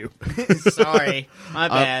dare you? Sorry. My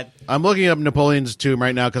bad. I'm looking up Napoleon's tomb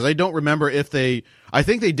right now because I don't remember if they. I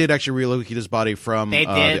think they did actually relocate his body from They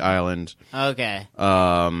did? the island. Okay.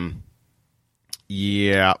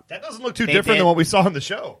 Yeah, That doesn't look too They different did. than what we saw in the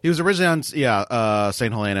show. he was originally on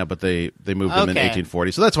St. Helena, but they moved him in Okay.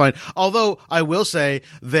 1840, so that's fine. Although I will say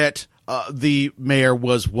that the mayor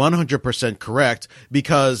was 100% correct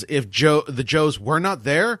because if the Joes were not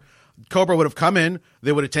there, Cobra would have come in,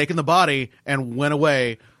 they would have taken the body and went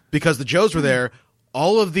away because the Joes were there.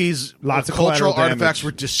 All of these Lots of cultural collateral artifacts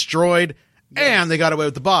damage. were destroyed, and they got away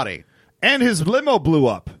with the body, And his limo blew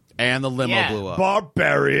up. and the limo Yeah. blew up.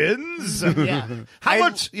 Barbarians. Yeah. How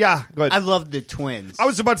much? Yeah, go ahead. I love the twins. I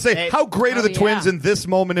was about to say, They- how great are the Oh, twins yeah. in this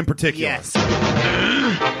moment in particular? Yes.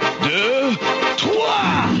 Deux,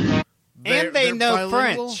 trois. And they They're know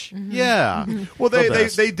bilingual? French. Yeah. Well,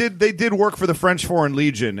 The they best. did work for the French Foreign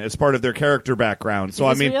Legion as part of their character background. So Is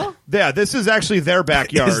I this mean, real? yeah, this is actually their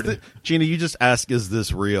backyard. Gina, you just ask, is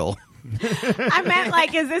this real? I meant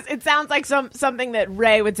like, is this? It sounds like something that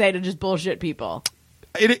Ray would say to just bullshit people.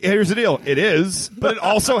 Here's the deal: it is, but it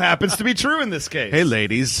also happens to be true in this case. Hey,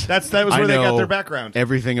 ladies. that was I where they got know their background.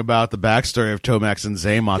 Everything about the backstory of Tomax and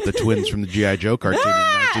Zaymot, the twins from the G.I. Joe cartoon in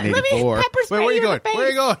Let me 1984. pepper spray Wait, where are you you in going? the face. Where are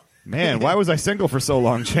you going? Man, why was I single for so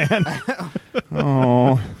long, Chan?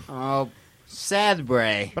 Oh, Oh, sad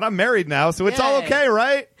Bray. but I'm married now, so it's all Yay. okay,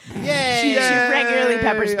 right? Yay. She regularly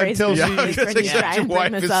pepper sprays Until me. she- When That's you try exactly and why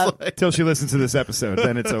bring this it's up. like, Till she listens to this episode,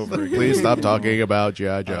 then it's over again. please stop talking about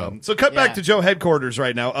G.I. Joe. So cut back Yeah. to Joe headquarters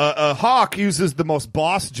right now. Hawk uses the most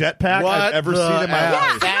boss jetpack What I've ever the seen in my F?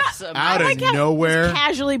 life. That's Out I of like how he nowhere. just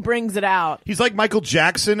casually brings it out. He's like Michael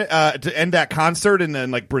Jackson to end that concert in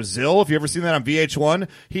like Brazil. If you ever seen that on VH1,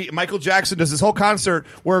 Michael Jackson does this whole concert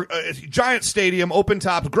where giant stadium, open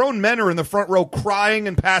tops, grown men are in the front row crying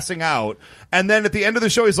and passing out. And then at the end of the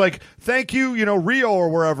show, he's like, "Thank you, Rio or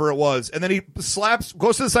wherever it was." And then he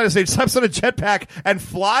goes to the side of the stage, slaps on a jetpack, and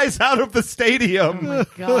flies out of the stadium. Oh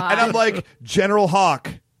God. And I'm like, General Hawk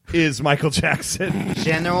is Michael Jackson.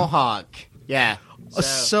 General Hawk. Yeah.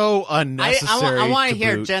 So unnecessary. I want to to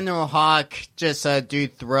hear boot. General Hawk just do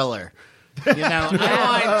Thriller. You know,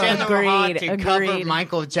 I want General Hawk Agreed, to cover agreed.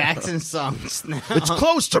 Michael Jackson songs now. It's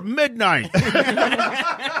close to midnight.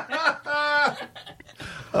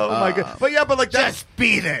 Oh my god! But yeah, but like that. Just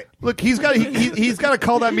beat it. Look, he's got he's got to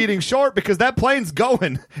call that meeting short because that plane's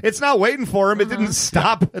going. It's not waiting for him. It didn't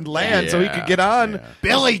stop and land so he could get on.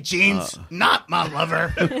 Billie Jean's not my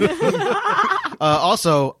lover.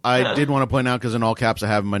 Also, I did want to point out, because in all caps I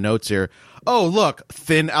have in my notes here, oh, look,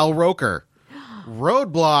 Thin Al Roker.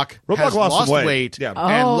 Roadblock has lost some lost weight. weight Yeah.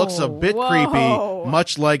 and Oh, looks a bit whoa. creepy,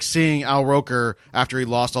 much like seeing Al Roker after he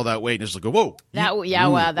lost all that weight and just like, whoa. That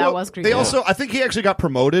wow, that Well, was creepy. They also, I think he actually got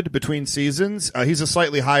promoted between seasons. He's a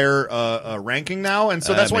slightly higher ranking now, and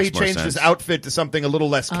so that's That why he makes more changed his sense. outfit to something a little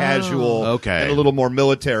less casual, Okay. and a little more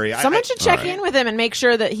military. Someone should check in with him and make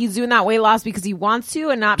sure that he's doing that weight loss because he wants to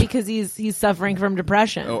and not because he's suffering from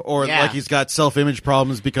depression. Or Yeah. like he's got self-image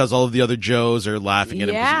problems because all of the other Joes are laughing at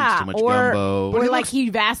him because he eats too much gumbo. or like he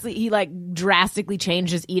drastically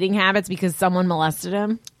changed his eating habits because someone molested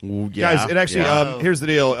him. Ooh, yeah, Guys, it actually, yeah. here's the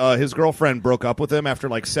deal. His girlfriend broke up with him after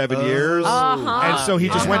like 7 years. And so he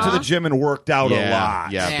just went to the gym and worked out a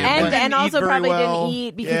lot. Yeah, Yeah. big And one. also very probably well. didn't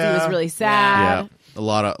eat because he Yeah. was really sad. Yeah. A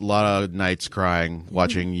lot of nights crying,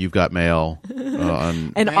 watching You've Got Mail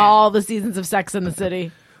on And all the seasons of Sex in the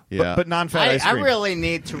City. Yeah. but non-fat ice I cream. really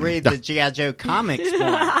need to read the G.I. Joe comics more.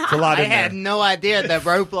 It's a lot I in had there. no idea that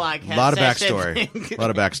Roadblock had A lot of such backstory. A lot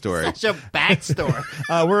of backstory. such a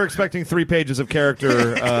backstory. We're expecting 3 pages of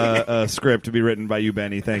character script to be written by you,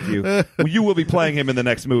 Benny. Thank you. Well, you will be playing him in the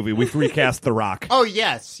next movie. We've recast The Rock. Oh,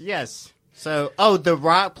 yes. So, The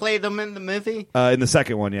Rock played them in the movie? In the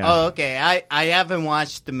second one, yeah. Oh, okay. I haven't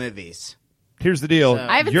watched the movies. Here's the deal.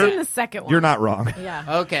 I haven't You're- seen the second one. You're not wrong.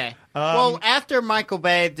 Yeah. Okay. Well, after Michael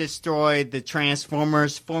Bay destroyed the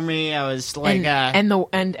Transformers for me, I was like,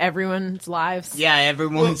 And everyone's lives. yeah,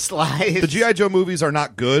 everyone's lives. The G.I. Joe movies are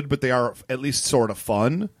not good, but they are at least sort of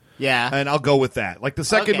fun. Yeah. And I'll go with that. Like, the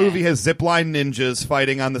second Okay. movie has zipline ninjas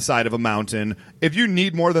fighting on the side of a mountain. If you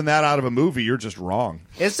need more than that out of a movie, you're just wrong.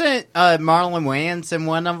 Isn't Marlon Wayans in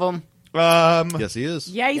one of them? Yes, he is.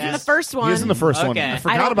 Yeah, he's in the Yes. first one. He is in the first one. Okay. I I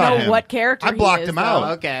forgot I don't about know him. what character I blocked he is, him out.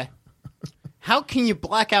 though. Okay. How can you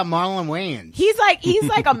block out Marlon Wayans? He's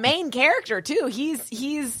like a main character too.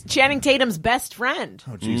 He's Channing Tatum's best friend.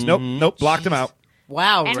 Oh, jeez. Nope. Blocked him out.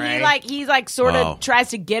 Wow, And Ray. he's sort of Wow. tries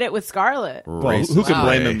to get it with Scarlett. Well, who can Wow.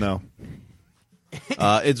 blame him, though?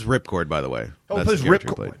 It's Ripcord, by the way. Oh, That's his the character Ripcord.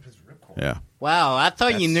 he played. Yeah. Wow, I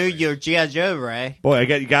thought you knew your G.I. Joe, Ray. Boy, I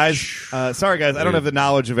get you guys. Sorry, guys. I don't have the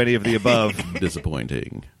knowledge of any of the above.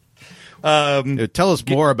 Disappointing. Tell us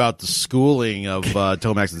more about the schooling of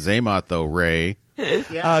Tomax and Zamoth, though, Ray.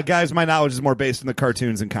 Guys, my knowledge is more based in the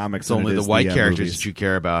cartoons and comics. It's than only it the is white characters movies. that you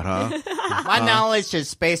care about, huh? My knowledge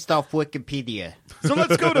is based off Wikipedia. So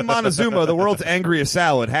let's go to Montezuma, the world's angriest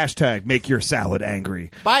salad. Hashtag make your salad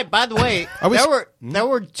angry. By the way, we there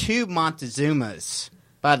were 2 Montezumas.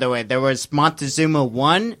 By the way, there was Montezuma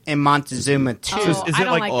 1 and Montezuma 2. Oh, is I it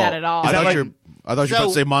don't like- like that at all. I thought like- you were about to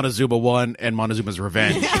say Montezuma 1 and Montezuma's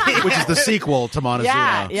Revenge, which is the sequel to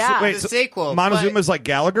Montezuma. Yeah. Wait, the so sequel. Montezuma's like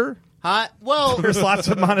Gallagher? Huh? Well, There's lots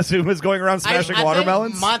of Montezumas going around smashing I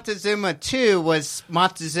watermelons? think Montezuma 2 was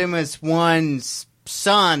Montezuma's 1's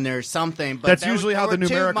son or something. But That's there usually there how the were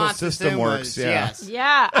 2 numerical system works, Montezumas, yeah. Yes.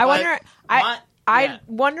 Yeah, I wonder. I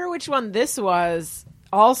wonder which one this was.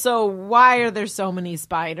 Also, why are there so many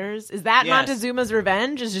spiders? Is that Yes. Montezuma's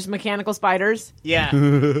Revenge? Is just mechanical spiders? Yeah.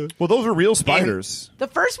 Well, those are real spiders. The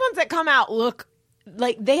first ones that come out look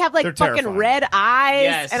like they have like They're fucking terrifying. red eyes,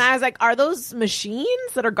 Yes. and I was like, are those machines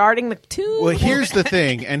that are guarding the tube? Well, here's the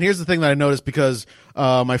thing that I noticed because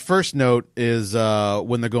my first note is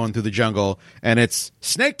when they're going through the jungle, and it's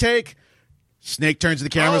snake take. Snake turns to the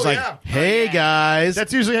camera, is like, yeah. "Hey guys."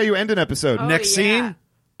 That's usually how you end an episode. Next yeah. scene,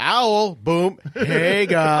 owl, boom. Hey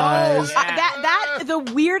guys. That the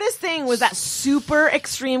weirdest thing was that super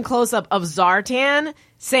extreme close up of Zartan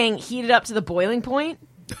saying heated up to the boiling point.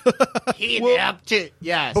 Heat it up to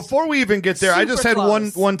yes. Before we even get there, I just had Super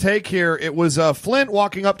close. one take here. It was Flint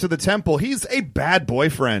walking up to the temple. He's a bad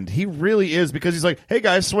boyfriend. He really is, because he's like, "Hey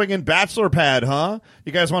guys, swinging bachelor pad, huh?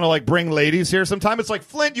 You guys want to like bring ladies here sometime?" It's like,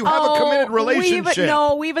 Flint, you have a committed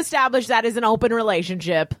relationship. We've established that is an open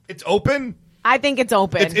relationship. It's open. I think it's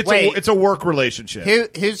open. It's a work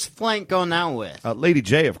relationship. Who's Flint going out with? Lady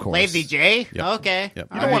J, of course. Lady J? Yep. Okay. Yep.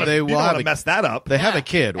 All You don't want right. to a- mess that up. They have a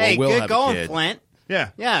kid. Hey, or will good have going, a kid. Flint. Yeah.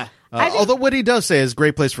 Yeah. Although what he does say is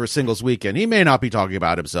great place for a singles weekend. He may not be talking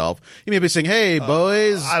about himself. He may be saying, "Hey,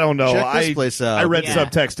 boys, I don't know. Check this place out." I read Yeah.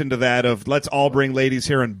 subtext into that of let's all bring ladies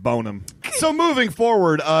here and bone them. So moving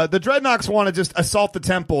forward, the Dreadnoks want to just assault the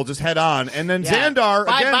temple, just head on, and then Yeah. Xandar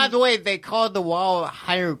again. By the way, they call the wall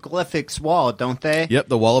hieroglyphics wall, don't they? Yep,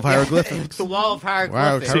 the wall of hieroglyphics. It's the wall of Wow,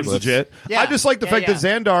 hieroglyphics. Seems legit. Yeah. I just like the Yeah, fact that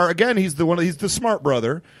yeah. Xandar again. He's the smart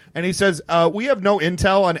brother, and he says, "We have no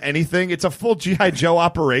intel on anything. It's a full GI Joe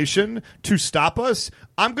operation to stop us.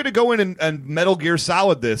 I'm going to go in and Metal Gear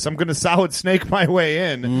Solid this. I'm going to Solid Snake my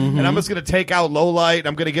way in, and I'm just going to take out Lowlight.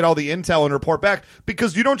 I'm going to get all the intel and report back,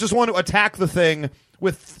 because you don't just want to attack the thing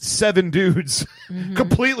with 7 dudes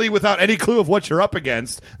completely without any clue of what you're up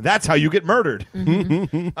against. That's how you get murdered."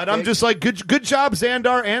 And I'm just like, good job,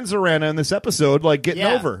 Xandar and Zorana in this episode, like getting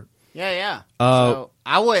Yeah. over. Yeah, yeah. So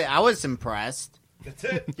I was impressed. That's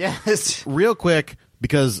it. Yes. Real quick,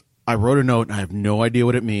 because I wrote a note and I have no idea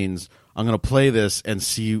what it means. I'm going to play this and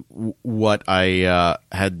see what I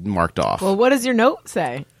had marked off. well, what does your note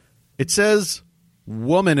say? It says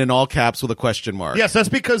 "woman" in all caps with a question mark. Yes, that's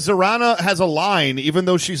because Zorana has a line even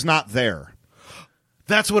though she's not there.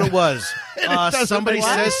 That's what it was. doesn't Somebody make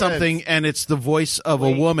says sense. something, and it's the voice of a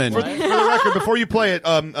woman. For the record, before you play it,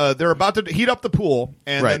 they're about to heat up the pool,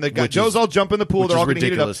 and Right, then the which Joes is- all jump in the pool. Which They're all is going to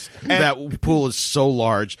heat it up. ridiculous. And- That pool is so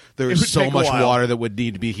large. There It is would so take a much while. water that would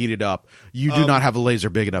need to be heated up. You do not have a laser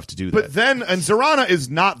big enough to do that. But then, and Zorana is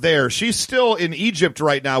not there. She's still in Egypt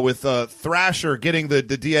right now with Thrasher getting the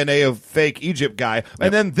DNA of fake Egypt guy.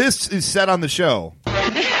 And then this is set on the show.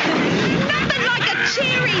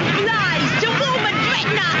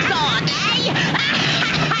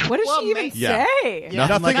 What does Well, she even Yeah. say?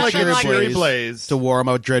 Nothing like a cherry blaze. to warm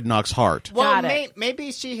out Dreadnok's heart. Well, Got it.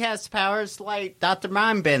 maybe she has powers like Dr.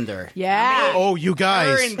 Mindbender. Yeah. Oh, you Her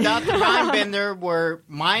guys. and Dr. Mindbender were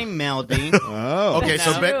mind melding. Okay,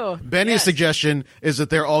 so True. Benny's Yes. suggestion is that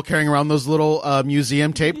they're all carrying around those little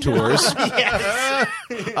museum tape tours. Yes.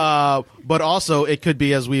 But also, it could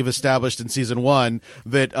be, as we've established in season 1,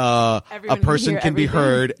 that a Everyone can person hear can be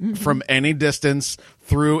heard everything. from any distance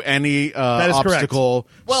through any is correct. obstacle.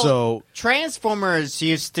 Well, So Transformers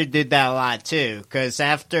used to do that a lot too. Because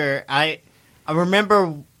after I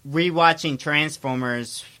remember rewatching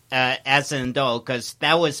Transformers as an adult, because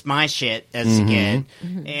that was my shit as a kid.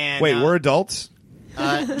 And Wait, we're adults?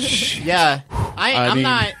 yeah. I'm mean-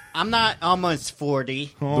 not almost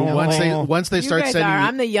 40. once they You start guys sending are.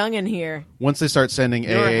 I'm the youngin' here. once they start sending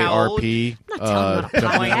You're how old? AARP,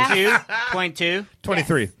 telling them. 22?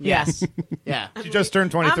 23. Yes. Yeah. She just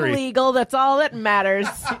turned I'm 23. legal. That's all that matters.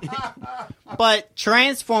 But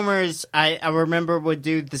Transformers, I remember, would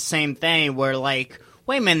do the same thing where, like,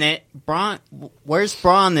 wait a minute, Braun, where's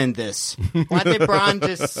Braun in this? Why did Braun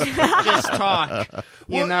just talk?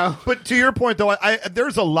 You know? But to your point, though,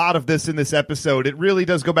 there's a lot of this in this episode. It really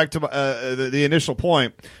does go back to the initial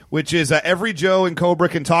point, which is every Joe and Cobra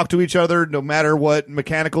can talk to each other no matter what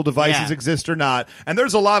mechanical devices Yeah. exist or not. And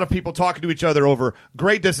there's a lot of people talking to each other over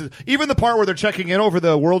great distance. Even the part where they're checking in over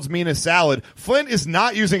the world's meanest salad, Flint is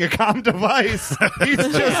not using a comm device. He's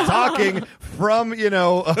just talking from,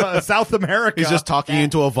 South America. he's just talking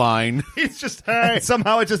into a vine. He's just,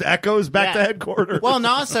 somehow it just echoes back to Yeah. headquarters. Well, and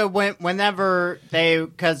also, whenever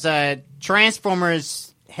because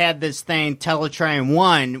Transformers had this thing, Teletrain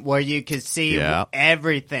 1, where you could see Yeah.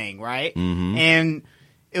 everything, right? And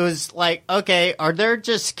it was like, okay, are there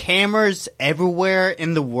just cameras everywhere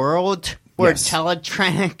in the world where Yes.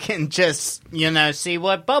 Teletrain can just, see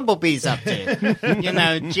what Bumblebee's up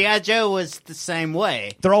to? G.I. Joe was the same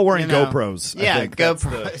way. They're all wearing you know? GoPros. I Yeah, think. That's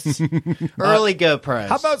GoPros. Early GoPros.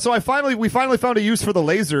 How about we finally found a use for the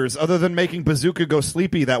lasers other than making Bazooka go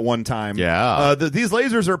sleepy that one time. Yeah. These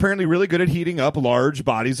lasers are apparently really good at heating up large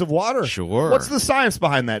bodies of water. Sure. What's the science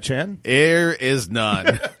behind that, Chan? There is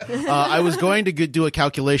none. I was going to do a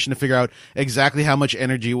calculation to figure out exactly how much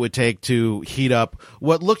energy it would take to heat up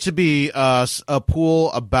what looked to be a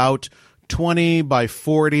pool about 20 by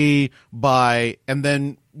 40 by, and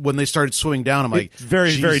then when they started swimming down, I'm like, It's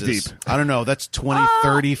very, very Jesus. deep. I don't know. That's 20,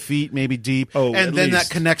 30 feet maybe deep. Oh, at and then least.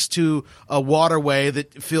 that connects to a waterway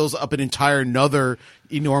that fills up an entire another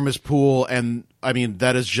enormous pool. And I mean,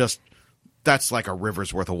 that's like a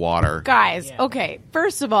river's worth of water. Guys, okay.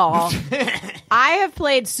 First of all, I have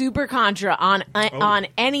played Super Contra on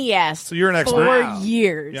NES So you're an expert. for Wow.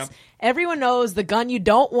 years. Yep. Everyone knows the gun you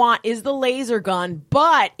don't want is the laser gun,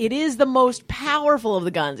 but it is the most powerful of the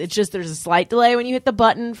guns. It's just there's a slight delay when you hit the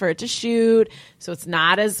button for it to shoot, so it's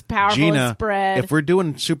not as powerful as Gina, spread. if we're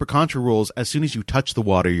doing Super Contra rules, as soon as you touch the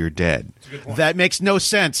water, you're dead. That makes no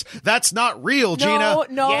sense. That's not real, Gina.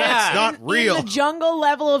 No, That's not real. In the jungle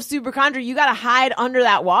level of Super Contra, you got to hide under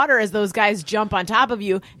that water as those guys jump on top of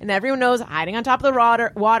you, and everyone knows hiding on top of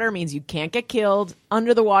the water means you can't get killed.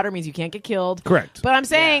 Under the water means you can't get killed. Correct. But I'm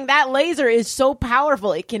saying that laser is so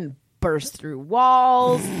powerful, it can burst through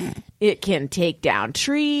walls, it can take down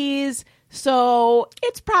trees, so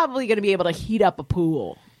it's probably going to be able to heat up a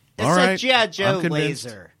pool. It's All a right. G.I. I'm Joe convinced.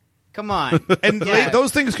 laser. Come on. And Yeah.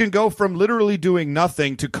 those things can go from literally doing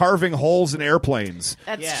nothing to carving holes in airplanes.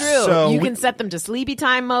 That's Yeah. true. So you we- can set them to sleepy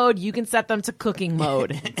time mode, you can set them to cooking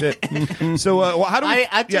mode. So how do we?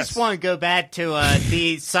 I just yes. want to go back to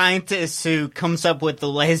the scientist who comes up with the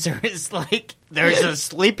laser. It's like there's a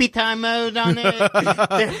sleepy time mode on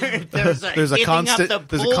it. There's There's a heating up constant. the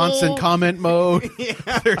There's a constant pool. comment mode.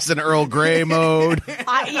 There's an Earl Grey mode.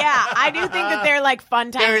 I do think that they're like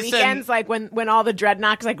fun time There's weekends, like when all the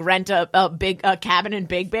dreadnoughts like rent a big cabin in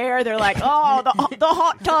Big Bear. They're like, oh, the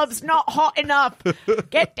hot tub's not hot enough.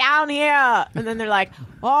 Get down here, and then they're like,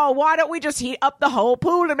 oh, why don't we just heat up the whole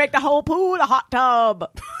pool and make the whole pool a hot tub?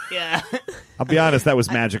 Yeah. I'll be honest, that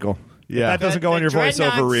was magical. Yeah. That doesn't go in your voiceover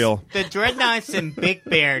Dreadnoughts- reel. The Dreadnoughts in Big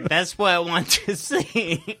Bear. That's what I want to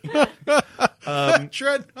see.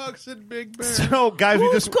 Dreadnoughts and Big Bear. So, guys, we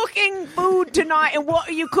Who's just cooking food tonight, and what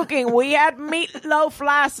are you cooking? We had meatloaf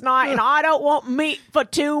last night, and I don't want meat for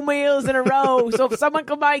 2 meals in a row. So if someone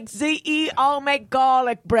can make ziti, I'll make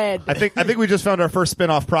garlic bread. I think we just found our first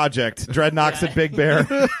spin-off project. Dreadnoughts at Big Bear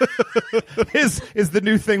is the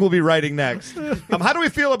new thing we'll be writing next. How do we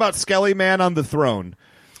feel about Skelly Man on the throne?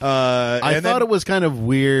 I thought it was kind of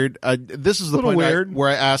weird. This is the Little point weird. where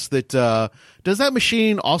I asked that, does that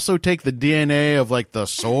machine also take the DNA of like the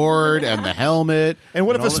sword and the helmet? And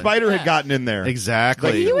what if all a that? spider had gotten in there?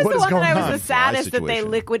 Exactly. He was What the is one going that I on? was the saddest that they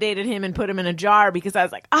situation. liquidated him and put him in a jar because I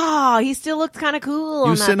was like, he still looked kind of cool.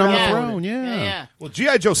 He was sitting on the throne. throne, Yeah. Well,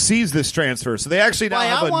 G.I. Joe sees this transfer, so they actually now Well,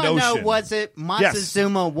 have I a want to notion. know, was it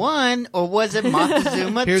Montezuma 1 or was it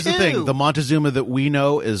Montezuma 2? Here's the thing: the Montezuma that we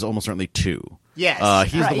know is almost certainly 2.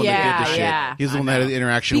 Yes. He's the one that did the shit. Yeah. He's the one that had the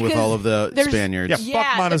interaction with Because all of the there's- Spaniards. Yeah.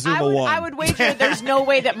 Fuck Montezuma 1. I would wager there's no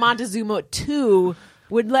way that Montezuma 2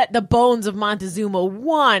 would let the bones of Montezuma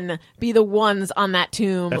 1 be the ones on that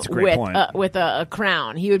tomb That's a great point. with a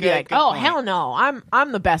crown. He would be Good- like, good "Oh, point. hell no.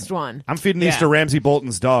 I'm the best one." I'm feeding these Yeah. to Ramsey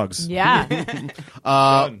Bolton's dogs. Yeah.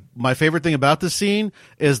 My favorite thing about this scene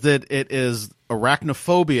is that it is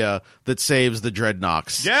arachnophobia that saves the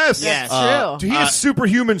Dreadnoks. Yes. Yes. True. He has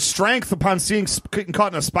superhuman strength upon getting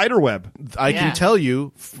caught in a spider web. I Yeah. can tell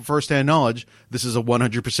you, firsthand knowledge, this is a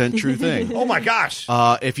 100% true thing. Oh my gosh.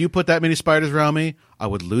 If you put that many spiders around me, I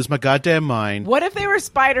would lose my goddamn mind. What if they were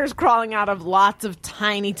spiders crawling out of lots of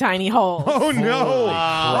tiny, tiny holes? Oh no.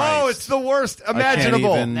 Christ. Oh, it's the worst can't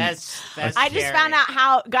imaginable. even- That's I just scary. found out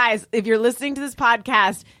how, guys, if you're listening to this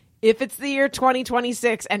podcast, if it's the year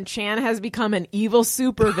 2026 and Chan has become an evil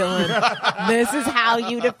supervillain, this is how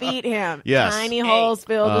you defeat him. Yes. Tiny holes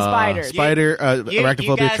filled with spiders. Spider, You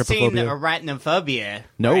arachnophobia, guys seen trypophobia. Arachnophobia?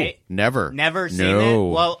 No, right? never. Never seen No.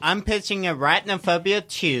 it? Well, I'm pitching Arachnophobia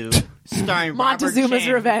 2 starring Montezuma's Robert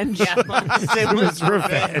Chan. Revenge. Yeah, Montezuma's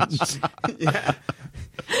Revenge.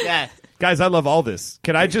 Yeah. Guys, I love all this.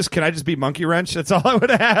 Can I just be Monkey Wrench? That's all I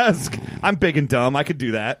would ask. I'm big and dumb. I could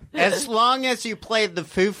do that. As long as you play the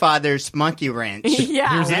Foo Fighters Monkey Wrench.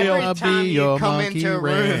 Yeah. Here's the deal. Every I'll time be you your come monkey into a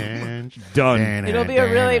room. wrench. Done. It'll be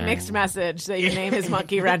a really mixed message that your name is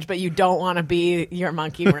Monkey Wrench, but you don't want to be your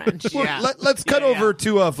Monkey Wrench. Yeah. Let's cut over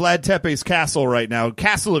to Vlad Tepes' castle right now.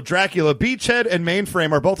 Castle of Dracula. Beachhead and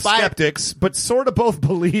Mainframe are both skeptics, but sort of both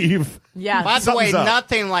believe. Yeah. By the way, Something's up.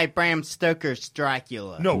 nothing like Bram Stoker's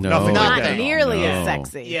Dracula. No, No. nothing Not like that. nearly No. as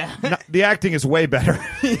sexy. Yeah. No, the acting is way better.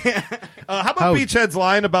 How about How- Beachhead's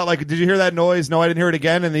line about, like, did you hear that noise? No, I didn't hear it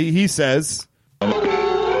again. And he says,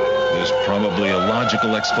 There's probably a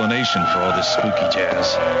logical explanation for all this spooky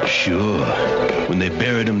jazz. Sure. When they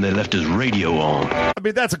buried him, they left his radio on. I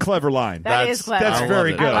mean, that's a clever line. That is clever. That's I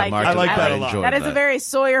very love good. it. I like I like it. that I a lot. enjoyed That is a very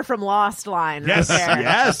Sawyer from Lost line. Yes, right there.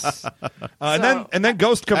 yes. And then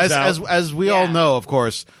Ghost comes out. As we all know, of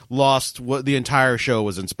course, Lost. The entire show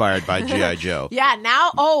was inspired by GI Joe. Yeah,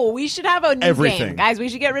 now, we should have a new Everything. game. Guys, we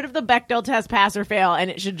should get rid of the Bechdel test, pass or fail, and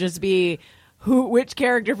it should just be which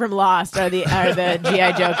character from Lost are the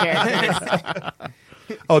G.I. Joe characters.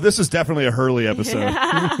 Oh, this is definitely a Hurley episode.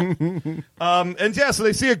 And yeah, so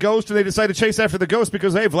they see a ghost and they decide to chase after the ghost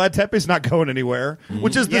because, hey, Vlad Tepes not going anywhere,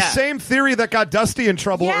 which is the Yeah. same theory that got Dusty in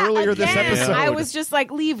trouble Yeah, earlier this again, episode. I was just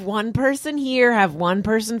like, leave one person here, have one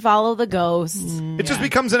person follow the ghost. It just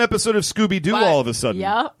becomes an episode of Scooby-Doo But- all of a sudden.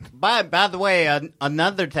 Yep. By the way,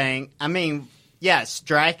 another thing. I mean, yes,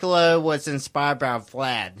 Dracula was inspired by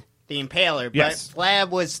Vlad the Impaler, but Yes. Vlad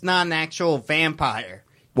was not an actual vampire.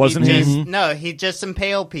 Wasn't he? Just, no, he just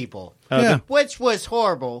impaled people, Yeah. which was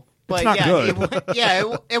horrible. But not yeah,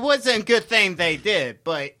 good. it wasn't a good thing they did.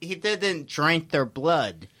 But he didn't drink their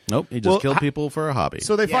blood. Nope, he just Well, killed people for a hobby.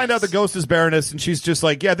 So they find Yes. out the ghost is Baroness, and she's just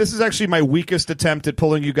like, yeah, this is actually my weakest attempt at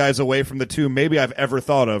pulling you guys away from the tomb maybe I've ever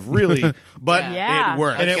thought of, really. but Yeah. it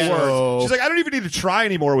worked. And it Okay. worked. She's like, I don't even need to try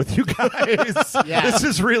anymore with you guys. Yeah. This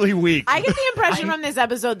is really weak. I get the impression from this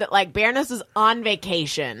episode that, like, Baroness was on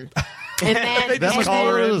vacation. And then, They just and call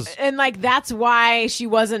her then- in. and like that's why she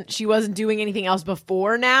wasn't doing anything else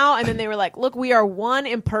before now. And then they were like, "Look, we are one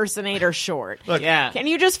impersonator short. Yeah. Can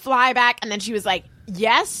you just fly back?" And then she was like,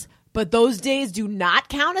 "Yes, but those days do not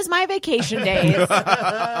count as my vacation days,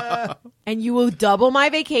 and you will double my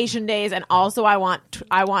vacation days. And also, I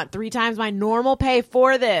want 3 times my normal pay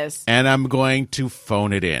for this." and I'm going to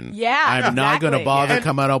phone it in. Yeah, I'm not going to exactly. bother And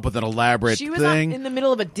coming up with an elaborate She was thing. in the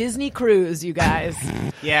middle of a Disney cruise, you guys.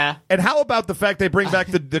 Yeah. And how about the fact they bring back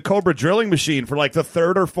the Cobra drilling machine for like the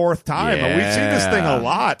 3rd or 4th time? Yeah. We've seen this thing a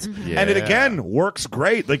lot. Yeah. And it again works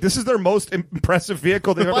great. Like this is their most impressive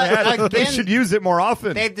vehicle they've ever But had. They again, should use it more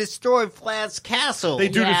often. They destroyed Vlad's castle. They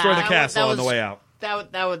do Yeah. destroy the That castle on the was- way out. That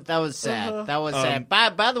was sad. That was sad.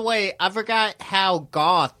 By the way, I forgot how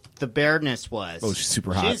goth the Baroness was. Oh, she's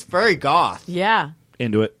super hot. She's very goth. Yeah.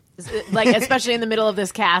 Into it. Like, especially in the middle of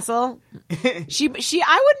this castle. She I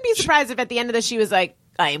wouldn't be surprised if at the end of this she was like,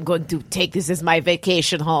 "I am going to take this as my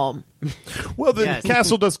vacation home." Well, the Yes.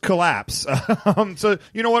 castle does collapse. So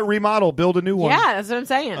you know what? Remodel, build a new one. Yeah, that's what I'm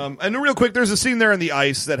saying. And real quick, there's a scene there in the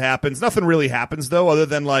ice that happens. Nothing really happens though, other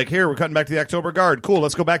than like, here we're cutting back to the October Guard. Cool,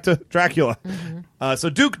 let's go back to Dracula. So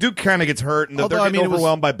Duke kind of gets hurt, and Although, they're I getting mean, it was-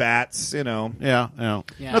 overwhelmed by bats. You know, Yeah.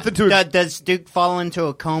 Yeah. Nothing to- Does Duke fall into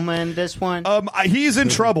a coma in this one? he's in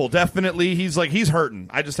trouble. Definitely, he's hurting.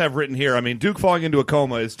 I just have written here. I mean, Duke falling into a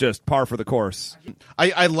coma is just par for the course.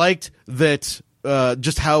 I liked that.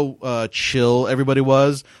 Just how chill everybody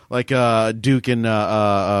was, like Duke and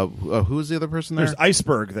who was the other person there? There's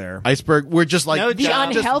Iceberg there. Iceberg. We're just like No the job.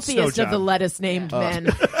 unhealthiest snow of the job. lettuce named men.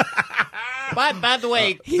 By the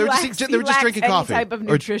way, He They were lacks- just- they he were just lacks drinking any coffee. type of Or-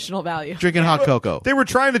 nutritional value. drinking hot cocoa. They were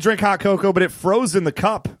trying to drink hot cocoa, but it froze in the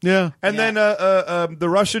cup. Yeah. And then the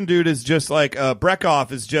Russian dude is just like,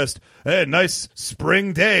 Brekov is just, hey, nice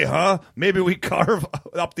spring day, huh? Maybe we carve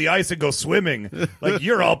up the ice and go swimming. Like,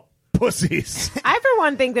 you're all pussies. I, for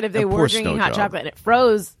one, think that if they A were poor drinking snow hot job. chocolate and it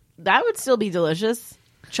froze, that would still be delicious.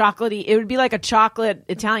 Chocolatey. It would be like a chocolate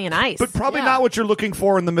Italian ice. But probably Yeah. not what you're looking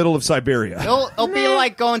for in the middle of Siberia. it'll be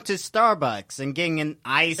like going to Starbucks and getting an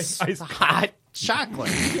ice hot chocolate.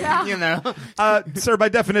 Yeah. You know? Sir, by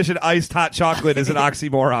definition, iced hot chocolate is an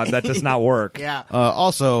oxymoron. That does not work. Yeah.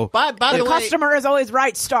 Also, By the the way, customer is always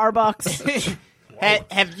right, Starbucks.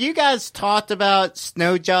 have you guys talked about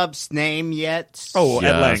Snowjob's name yet? Oh, at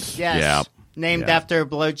Yes. length. Yes. Yeah. Named after a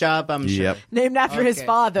blowjob, I'm sure. Yep. Named after his Okay.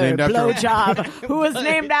 father, Named after- Blowjob, who was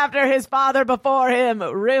named after his father before him,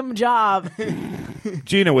 Rim Job.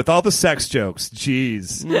 Gina, with all the sex jokes.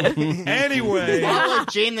 Jeez. Anyway. All of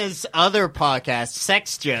Gina's other podcasts,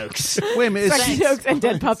 Sex Jokes. Wait a minute. Sex jokes and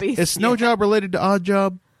dead puppies. Is Snow Job related to Odd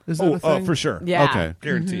Job? Is that a thing? For sure. Yeah. Okay.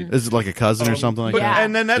 Guaranteed. Is it like a cousin or something like But, that?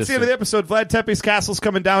 And then that's the end of the episode. Vlad Tepes Castle's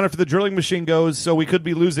coming down after the drilling machine goes, so we could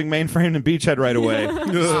be losing Mainframe and Beachhead right away.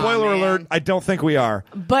 Spoiler man. alert, I don't think we are.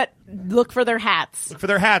 But look for their hats. For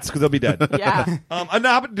their hats, because they'll be dead. Yeah. And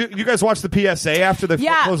now, do you guys watch the PSA after the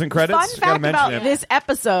Yeah. closing credits? Fun Gotta fact mention about it. this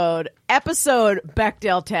episode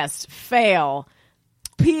Bechdel test fail.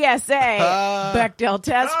 PSA Bechdel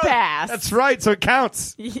test pass. That's right, so it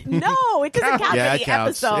counts. No, it doesn't count yeah, for it the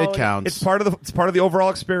counts. episode. It counts. It's part of the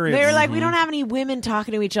overall experience. They were like, we don't have any women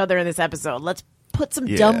talking to each other in this episode. Let's put some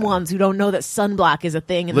dumb Yeah. ones who don't know that sunblock is a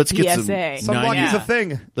thing in Let's the get PSA. some Sunblock nine- is a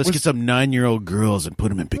thing. Let's get some 9-year-old girls and put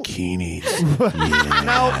them in bikinis.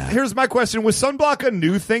 Now, here's my question: was sunblock a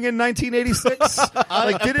new thing in 1986?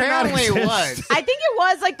 Like, did it not Apparently it exist? was. I think it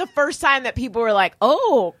was like the first time that people were like,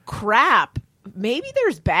 oh, crap. Maybe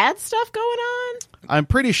there's bad stuff going on. I'm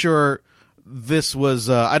pretty sure this was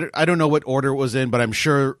I don't know what order it was in, but I'm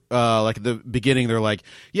sure like at the beginning they're like,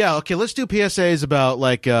 yeah, okay, let's do PSAs about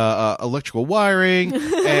like electrical wiring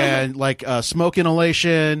and like smoke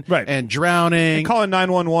inhalation Right. and drowning. And calling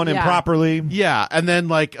 911 Yeah. improperly. Yeah, and then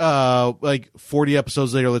like 40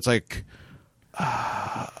 episodes later it's like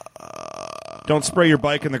Don't spray your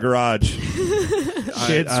bike in the garage.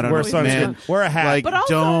 Kids, I don't wear know, sunscreen. man. Wear a hat. like But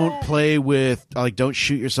also- don't play with like don't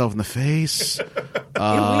shoot yourself in the face. we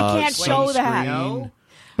can't show that. No.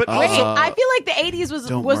 but Wait, also, I feel like the 80s was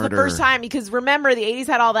Don't the murder. first time because remember the 80s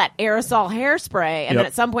had all that aerosol hairspray and then Yep.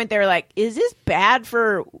 at some point they were like, is this bad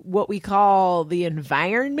for what we call the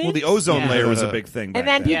environment? well, the ozone Yeah. layer was a big thing. Back and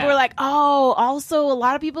then people Yeah. were like, oh, also a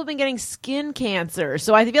lot of people have been getting skin cancer.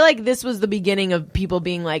 So I feel like this was the beginning of people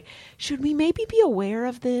being like, should we maybe be aware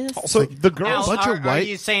of this? Also, the Now, girls. bunch of are white-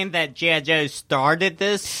 you saying that G.I. Joe started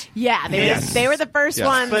this? Yeah, Yes. they were the first Yes.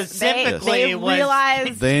 ones. Specifically, they it was-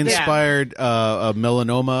 realized They inspired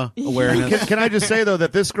melanoma awareness. Can I just say though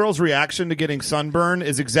that this girl's reaction to getting sunburn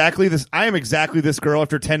is exactly this? I am exactly this girl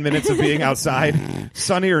after 10 minutes of being outside,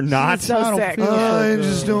 sunny or not. She's so sick. I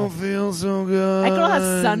just don't feel so good. That girl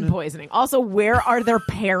has sun poisoning. Also, where are their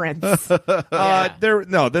parents?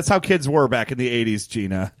 No, that's how kids were back in the 80s,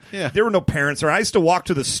 Gina. Yeah. There were no parents there. I used to walk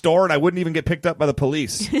to the store and I wouldn't even get picked up by the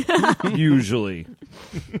police. Usually.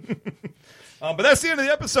 But that's the end of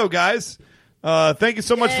the episode, guys. Thank you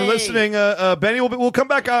so much for Yay. listening. Benny, we'll come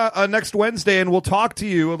back next Wednesday and we'll talk to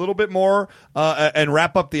you a little bit more and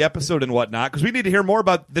wrap up the episode and whatnot because we need to hear more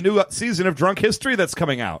about the new season of Drunk History that's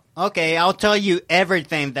coming out. Okay, I'll tell you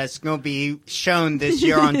everything that's going to be shown this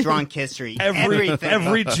year on Drunk History. Everything.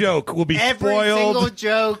 Every joke will be Every spoiled. single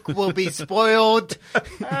joke will be spoiled.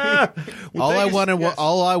 all I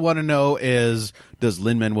want to know is, does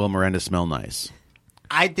Lin-Manuel Miranda smell nice?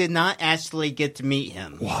 I did not actually get to meet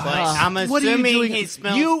him. But I'm What are you assuming doing? he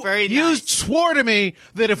smells you very you nice. swore to me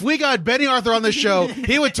that if we got Benny Arthur on the show,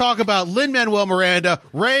 he would talk about Lin-Manuel Miranda.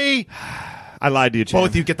 Ray, I lied to you, Chan. both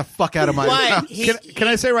of you get the fuck out of my But house. he- Can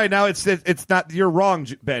I say right now, it's not. You're wrong,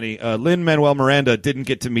 Benny. Lin-Manuel Miranda didn't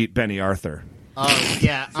get to meet Benny Arthur. Oh,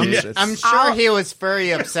 yeah. I'm sure I'll- he was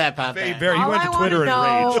very upset about that. Barry, he went to Twitter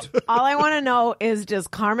and raged. All I want to know is, does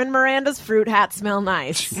Carmen Miranda's fruit hat smell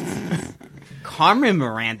nice? Carmen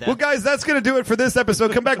Miranda. Well, guys, that's going to do it for this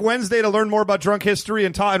episode. Come back Wednesday to learn more about drunk history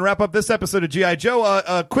and wrap up this episode of G.I.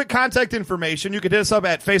 Joe. Quick contact information. You can hit us up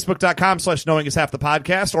at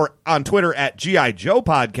facebook.com/knowingishalfthepodcast or on Twitter at G.I. Joe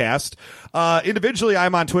Podcast. Individually,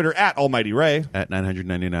 I'm on Twitter at Almighty Ray. At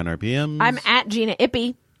 999 RPM. I'm at Gina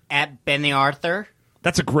Ippy. At Benny Arthur.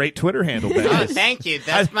 That's a great Twitter handle, Ben. Oh, thank you.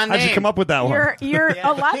 That's my name. How'd you come up with that one? You're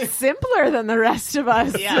a lot simpler than the rest of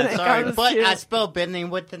us. when Yeah, it sorry. comes But to- I spell Benny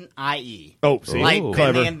with an I-E. Oh, see? Like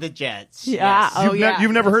Clever. Benny and the Jets. Yeah. Yes.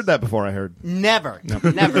 You've never heard that before, I heard. Never.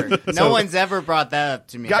 Never. No one's ever brought that up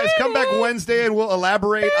to me. Guys, come back Wednesday and we'll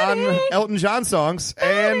elaborate on Elton John songs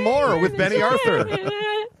and more with Benny Arthur.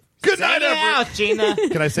 Good night, Say it everyone. out, Gina.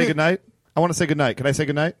 Can I say good night? I want to say good night. Can I say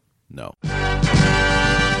good night? No.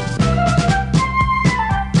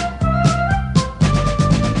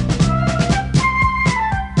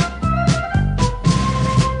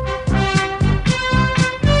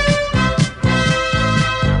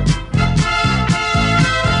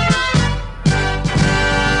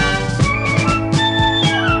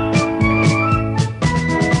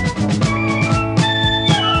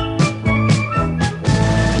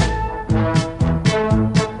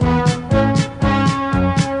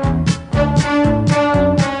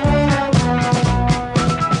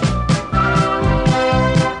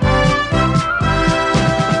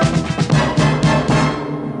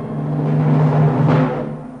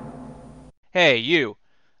 Hey, you.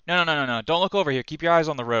 No. Don't look over here. Keep your eyes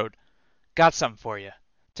on the road. Got something for you.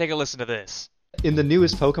 Take a listen to this. In the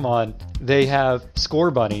newest Pokemon, they have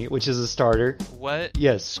Score Bunny, which is a starter. What?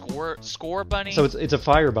 Yes. Score bunny? So it's a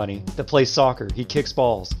fire bunny that plays soccer. He kicks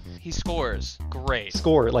balls. He scores. Great.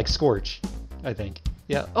 Score, like Scorch, I think.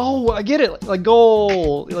 Yeah. Oh, I get it. Like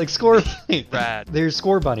goal. Like Score Bunny. Rad. There's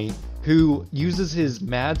Score Bunny, who uses his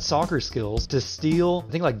mad soccer skills to steal,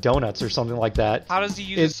 I think, like donuts or something like that. How does he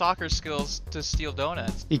use his soccer skills to steal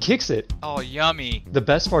donuts? He kicks it. Oh, yummy. The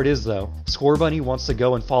best part is, though, Score Bunny wants to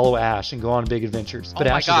go and follow Ash and go on big adventures. But Oh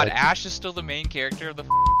my Ash god, is like, Ash is still the main character of the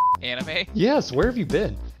anime? yes, where have you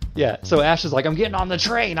been? Yeah, so Ash is like, I'm getting on the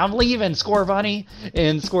train, I'm leaving, Score Bunny.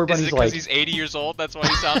 And Score Is Bunny's it like, because he's 80 years old? That's why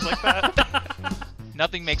he sounds like that?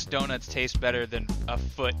 Nothing makes donuts taste better than a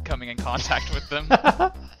foot coming in contact with them.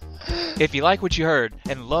 If you like what you heard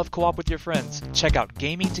and love co-op with your friends, check out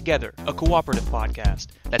Gaming Together, a cooperative podcast.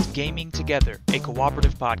 That's Gaming Together, a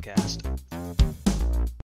cooperative podcast.